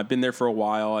 I've been there for a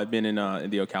while. I've been in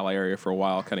the Ocala area for a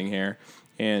while cutting hair,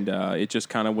 and it just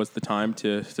kind of was the time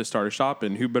to start a shop.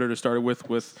 And who better to start it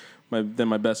with than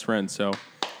my best friend? So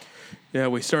yeah,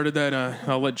 we started that.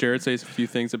 I'll let Jared say a few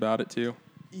things about it too.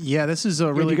 Yeah, this is a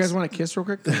Do really. you guys want to kiss real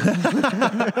quick?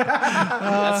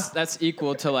 That's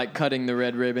equal to like cutting the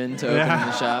red ribbon to open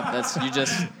the shop.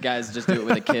 Guys just do it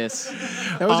with a kiss.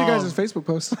 That was your guys' Facebook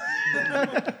post.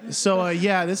 So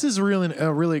yeah, this is really a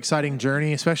really exciting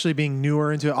journey, especially being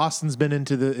newer into it. Austin's been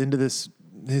into this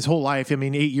his whole life. I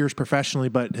mean, 8 years professionally,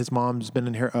 but his mom's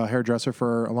been a hairdresser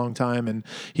for a long time, and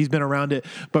he's been around it.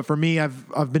 But for me,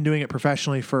 I've been doing it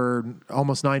professionally for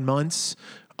almost 9 months.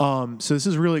 So this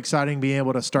is really exciting, being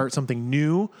able to start something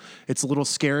new. It's a little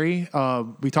scary.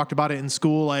 We talked about it in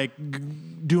school, like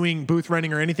doing booth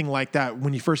renting or anything like that.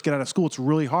 When you first get out of school, it's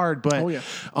really hard. But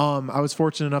I was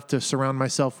fortunate enough to surround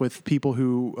myself with people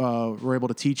who were able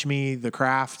to teach me the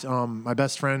craft. My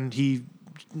best friend,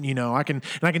 I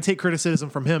can take criticism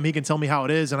from him. He can tell me how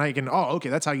it is, and I can, okay,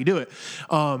 that's how you do it.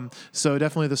 So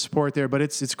definitely the support there, but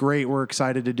it's great. We're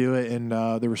excited to do it, and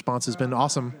the response has been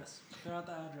awesome.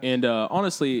 And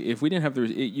honestly, if we didn't have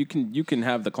you can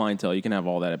have the clientele, you can have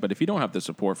all that, but if you don't have the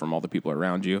support from all the people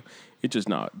around you, it just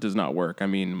does not work. I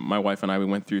mean, my wife and I, we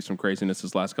went through some craziness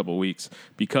this last couple of weeks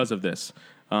because of this,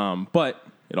 but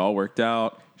it all worked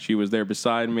out. She was there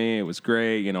beside me. It was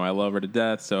great. I love her to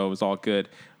death, so it was all good.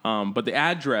 But the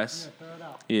address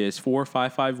is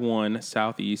 4551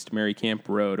 Southeast Mary Camp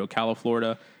Road, Ocala,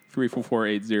 Florida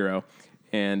 34480.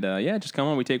 And just come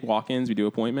on. We take walk-ins, we do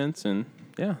appointments, and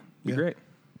be great.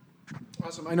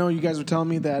 Awesome. I know you guys were telling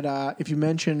me that if you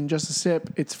mention Just a Sip,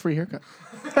 it's free haircut.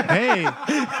 Hey,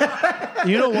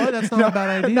 you know what? That's not a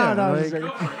bad idea. No.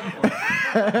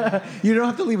 You don't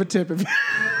have to leave a tip.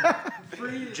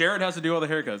 Jared has to do all the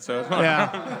haircuts, so it's fine.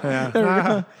 There we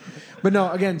go. But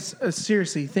no, again,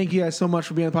 seriously, thank you guys so much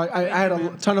for being on the podcast. I had a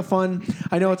ton of fun.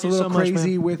 I know it's a little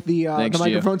crazy with the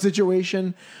microphone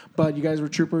situation, but you guys were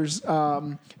troopers.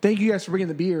 Thank you guys for bringing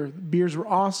the beer. The beers were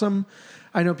awesome.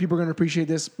 I know people are going to appreciate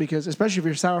this because, especially if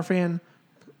you're a sour fan,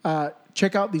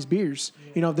 check out these beers.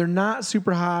 They're not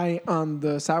super high on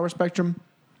the sour spectrum,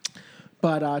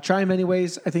 but try them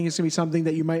anyways. I think it's going to be something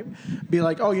that you might be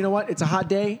like, oh, you know what? It's a hot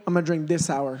day. I'm going to drink this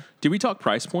sour. Did we talk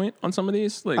price point on some of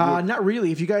these? Not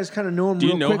really. If you guys kind of know them do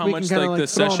you real know quick, how we much can kind of the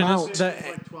throw them session out. is?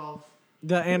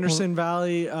 The Anderson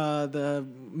Valley, the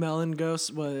Melon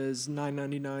Ghost was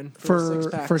 $9.99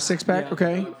 for a six pack. Yeah.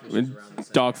 Okay.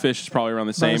 Dogfish is probably around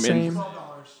the About same. the same.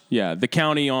 And the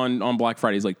county on Black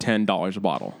Friday is like $10 a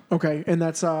bottle. Okay, and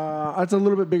that's a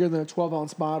little bit bigger than a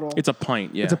 12-ounce bottle. It's a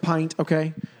pint, yeah. It's a pint.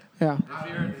 Okay. Yeah. If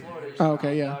you're in Florida, Oh,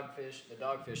 okay, yeah. The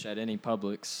Dogfish at any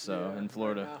Publix, so in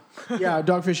Florida. Yeah,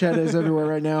 Dogfish Head is everywhere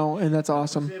right now, and that's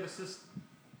awesome.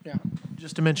 Yeah.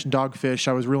 Just to mention Dogfish,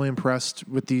 I was really impressed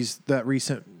with that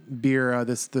recent beer,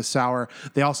 the sour.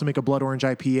 They also make a Blood Orange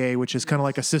IPA, which is kind of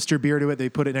like a sister beer to it. They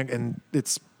put it in, and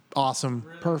it's awesome.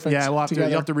 Perfect. Yeah, you'll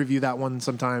Together. have to review that one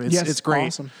sometime. Yes, It's great.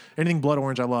 awesome. Anything Blood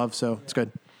Orange I love, so it's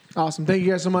good. Awesome. Thank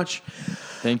you guys so much.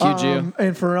 Thank you, Gio.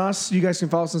 And for us, you guys can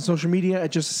follow us on social media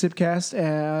at justasipcast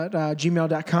at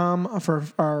gmail.com for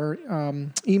our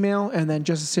email, and then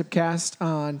justasipcast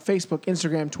on Facebook,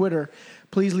 Instagram, Twitter.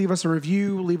 Please leave us a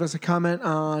review, leave us a comment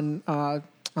on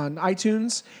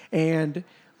iTunes, and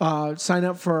sign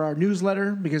up for our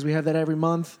newsletter because we have that every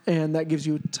month, and that gives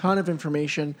you a ton of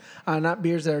information, not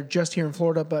beers that are just here in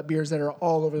Florida, but beers that are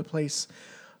all over the place.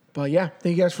 But yeah,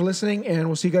 thank you guys for listening, and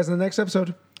we'll see you guys in the next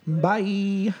episode.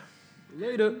 Bye.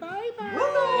 Later.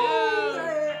 Bye.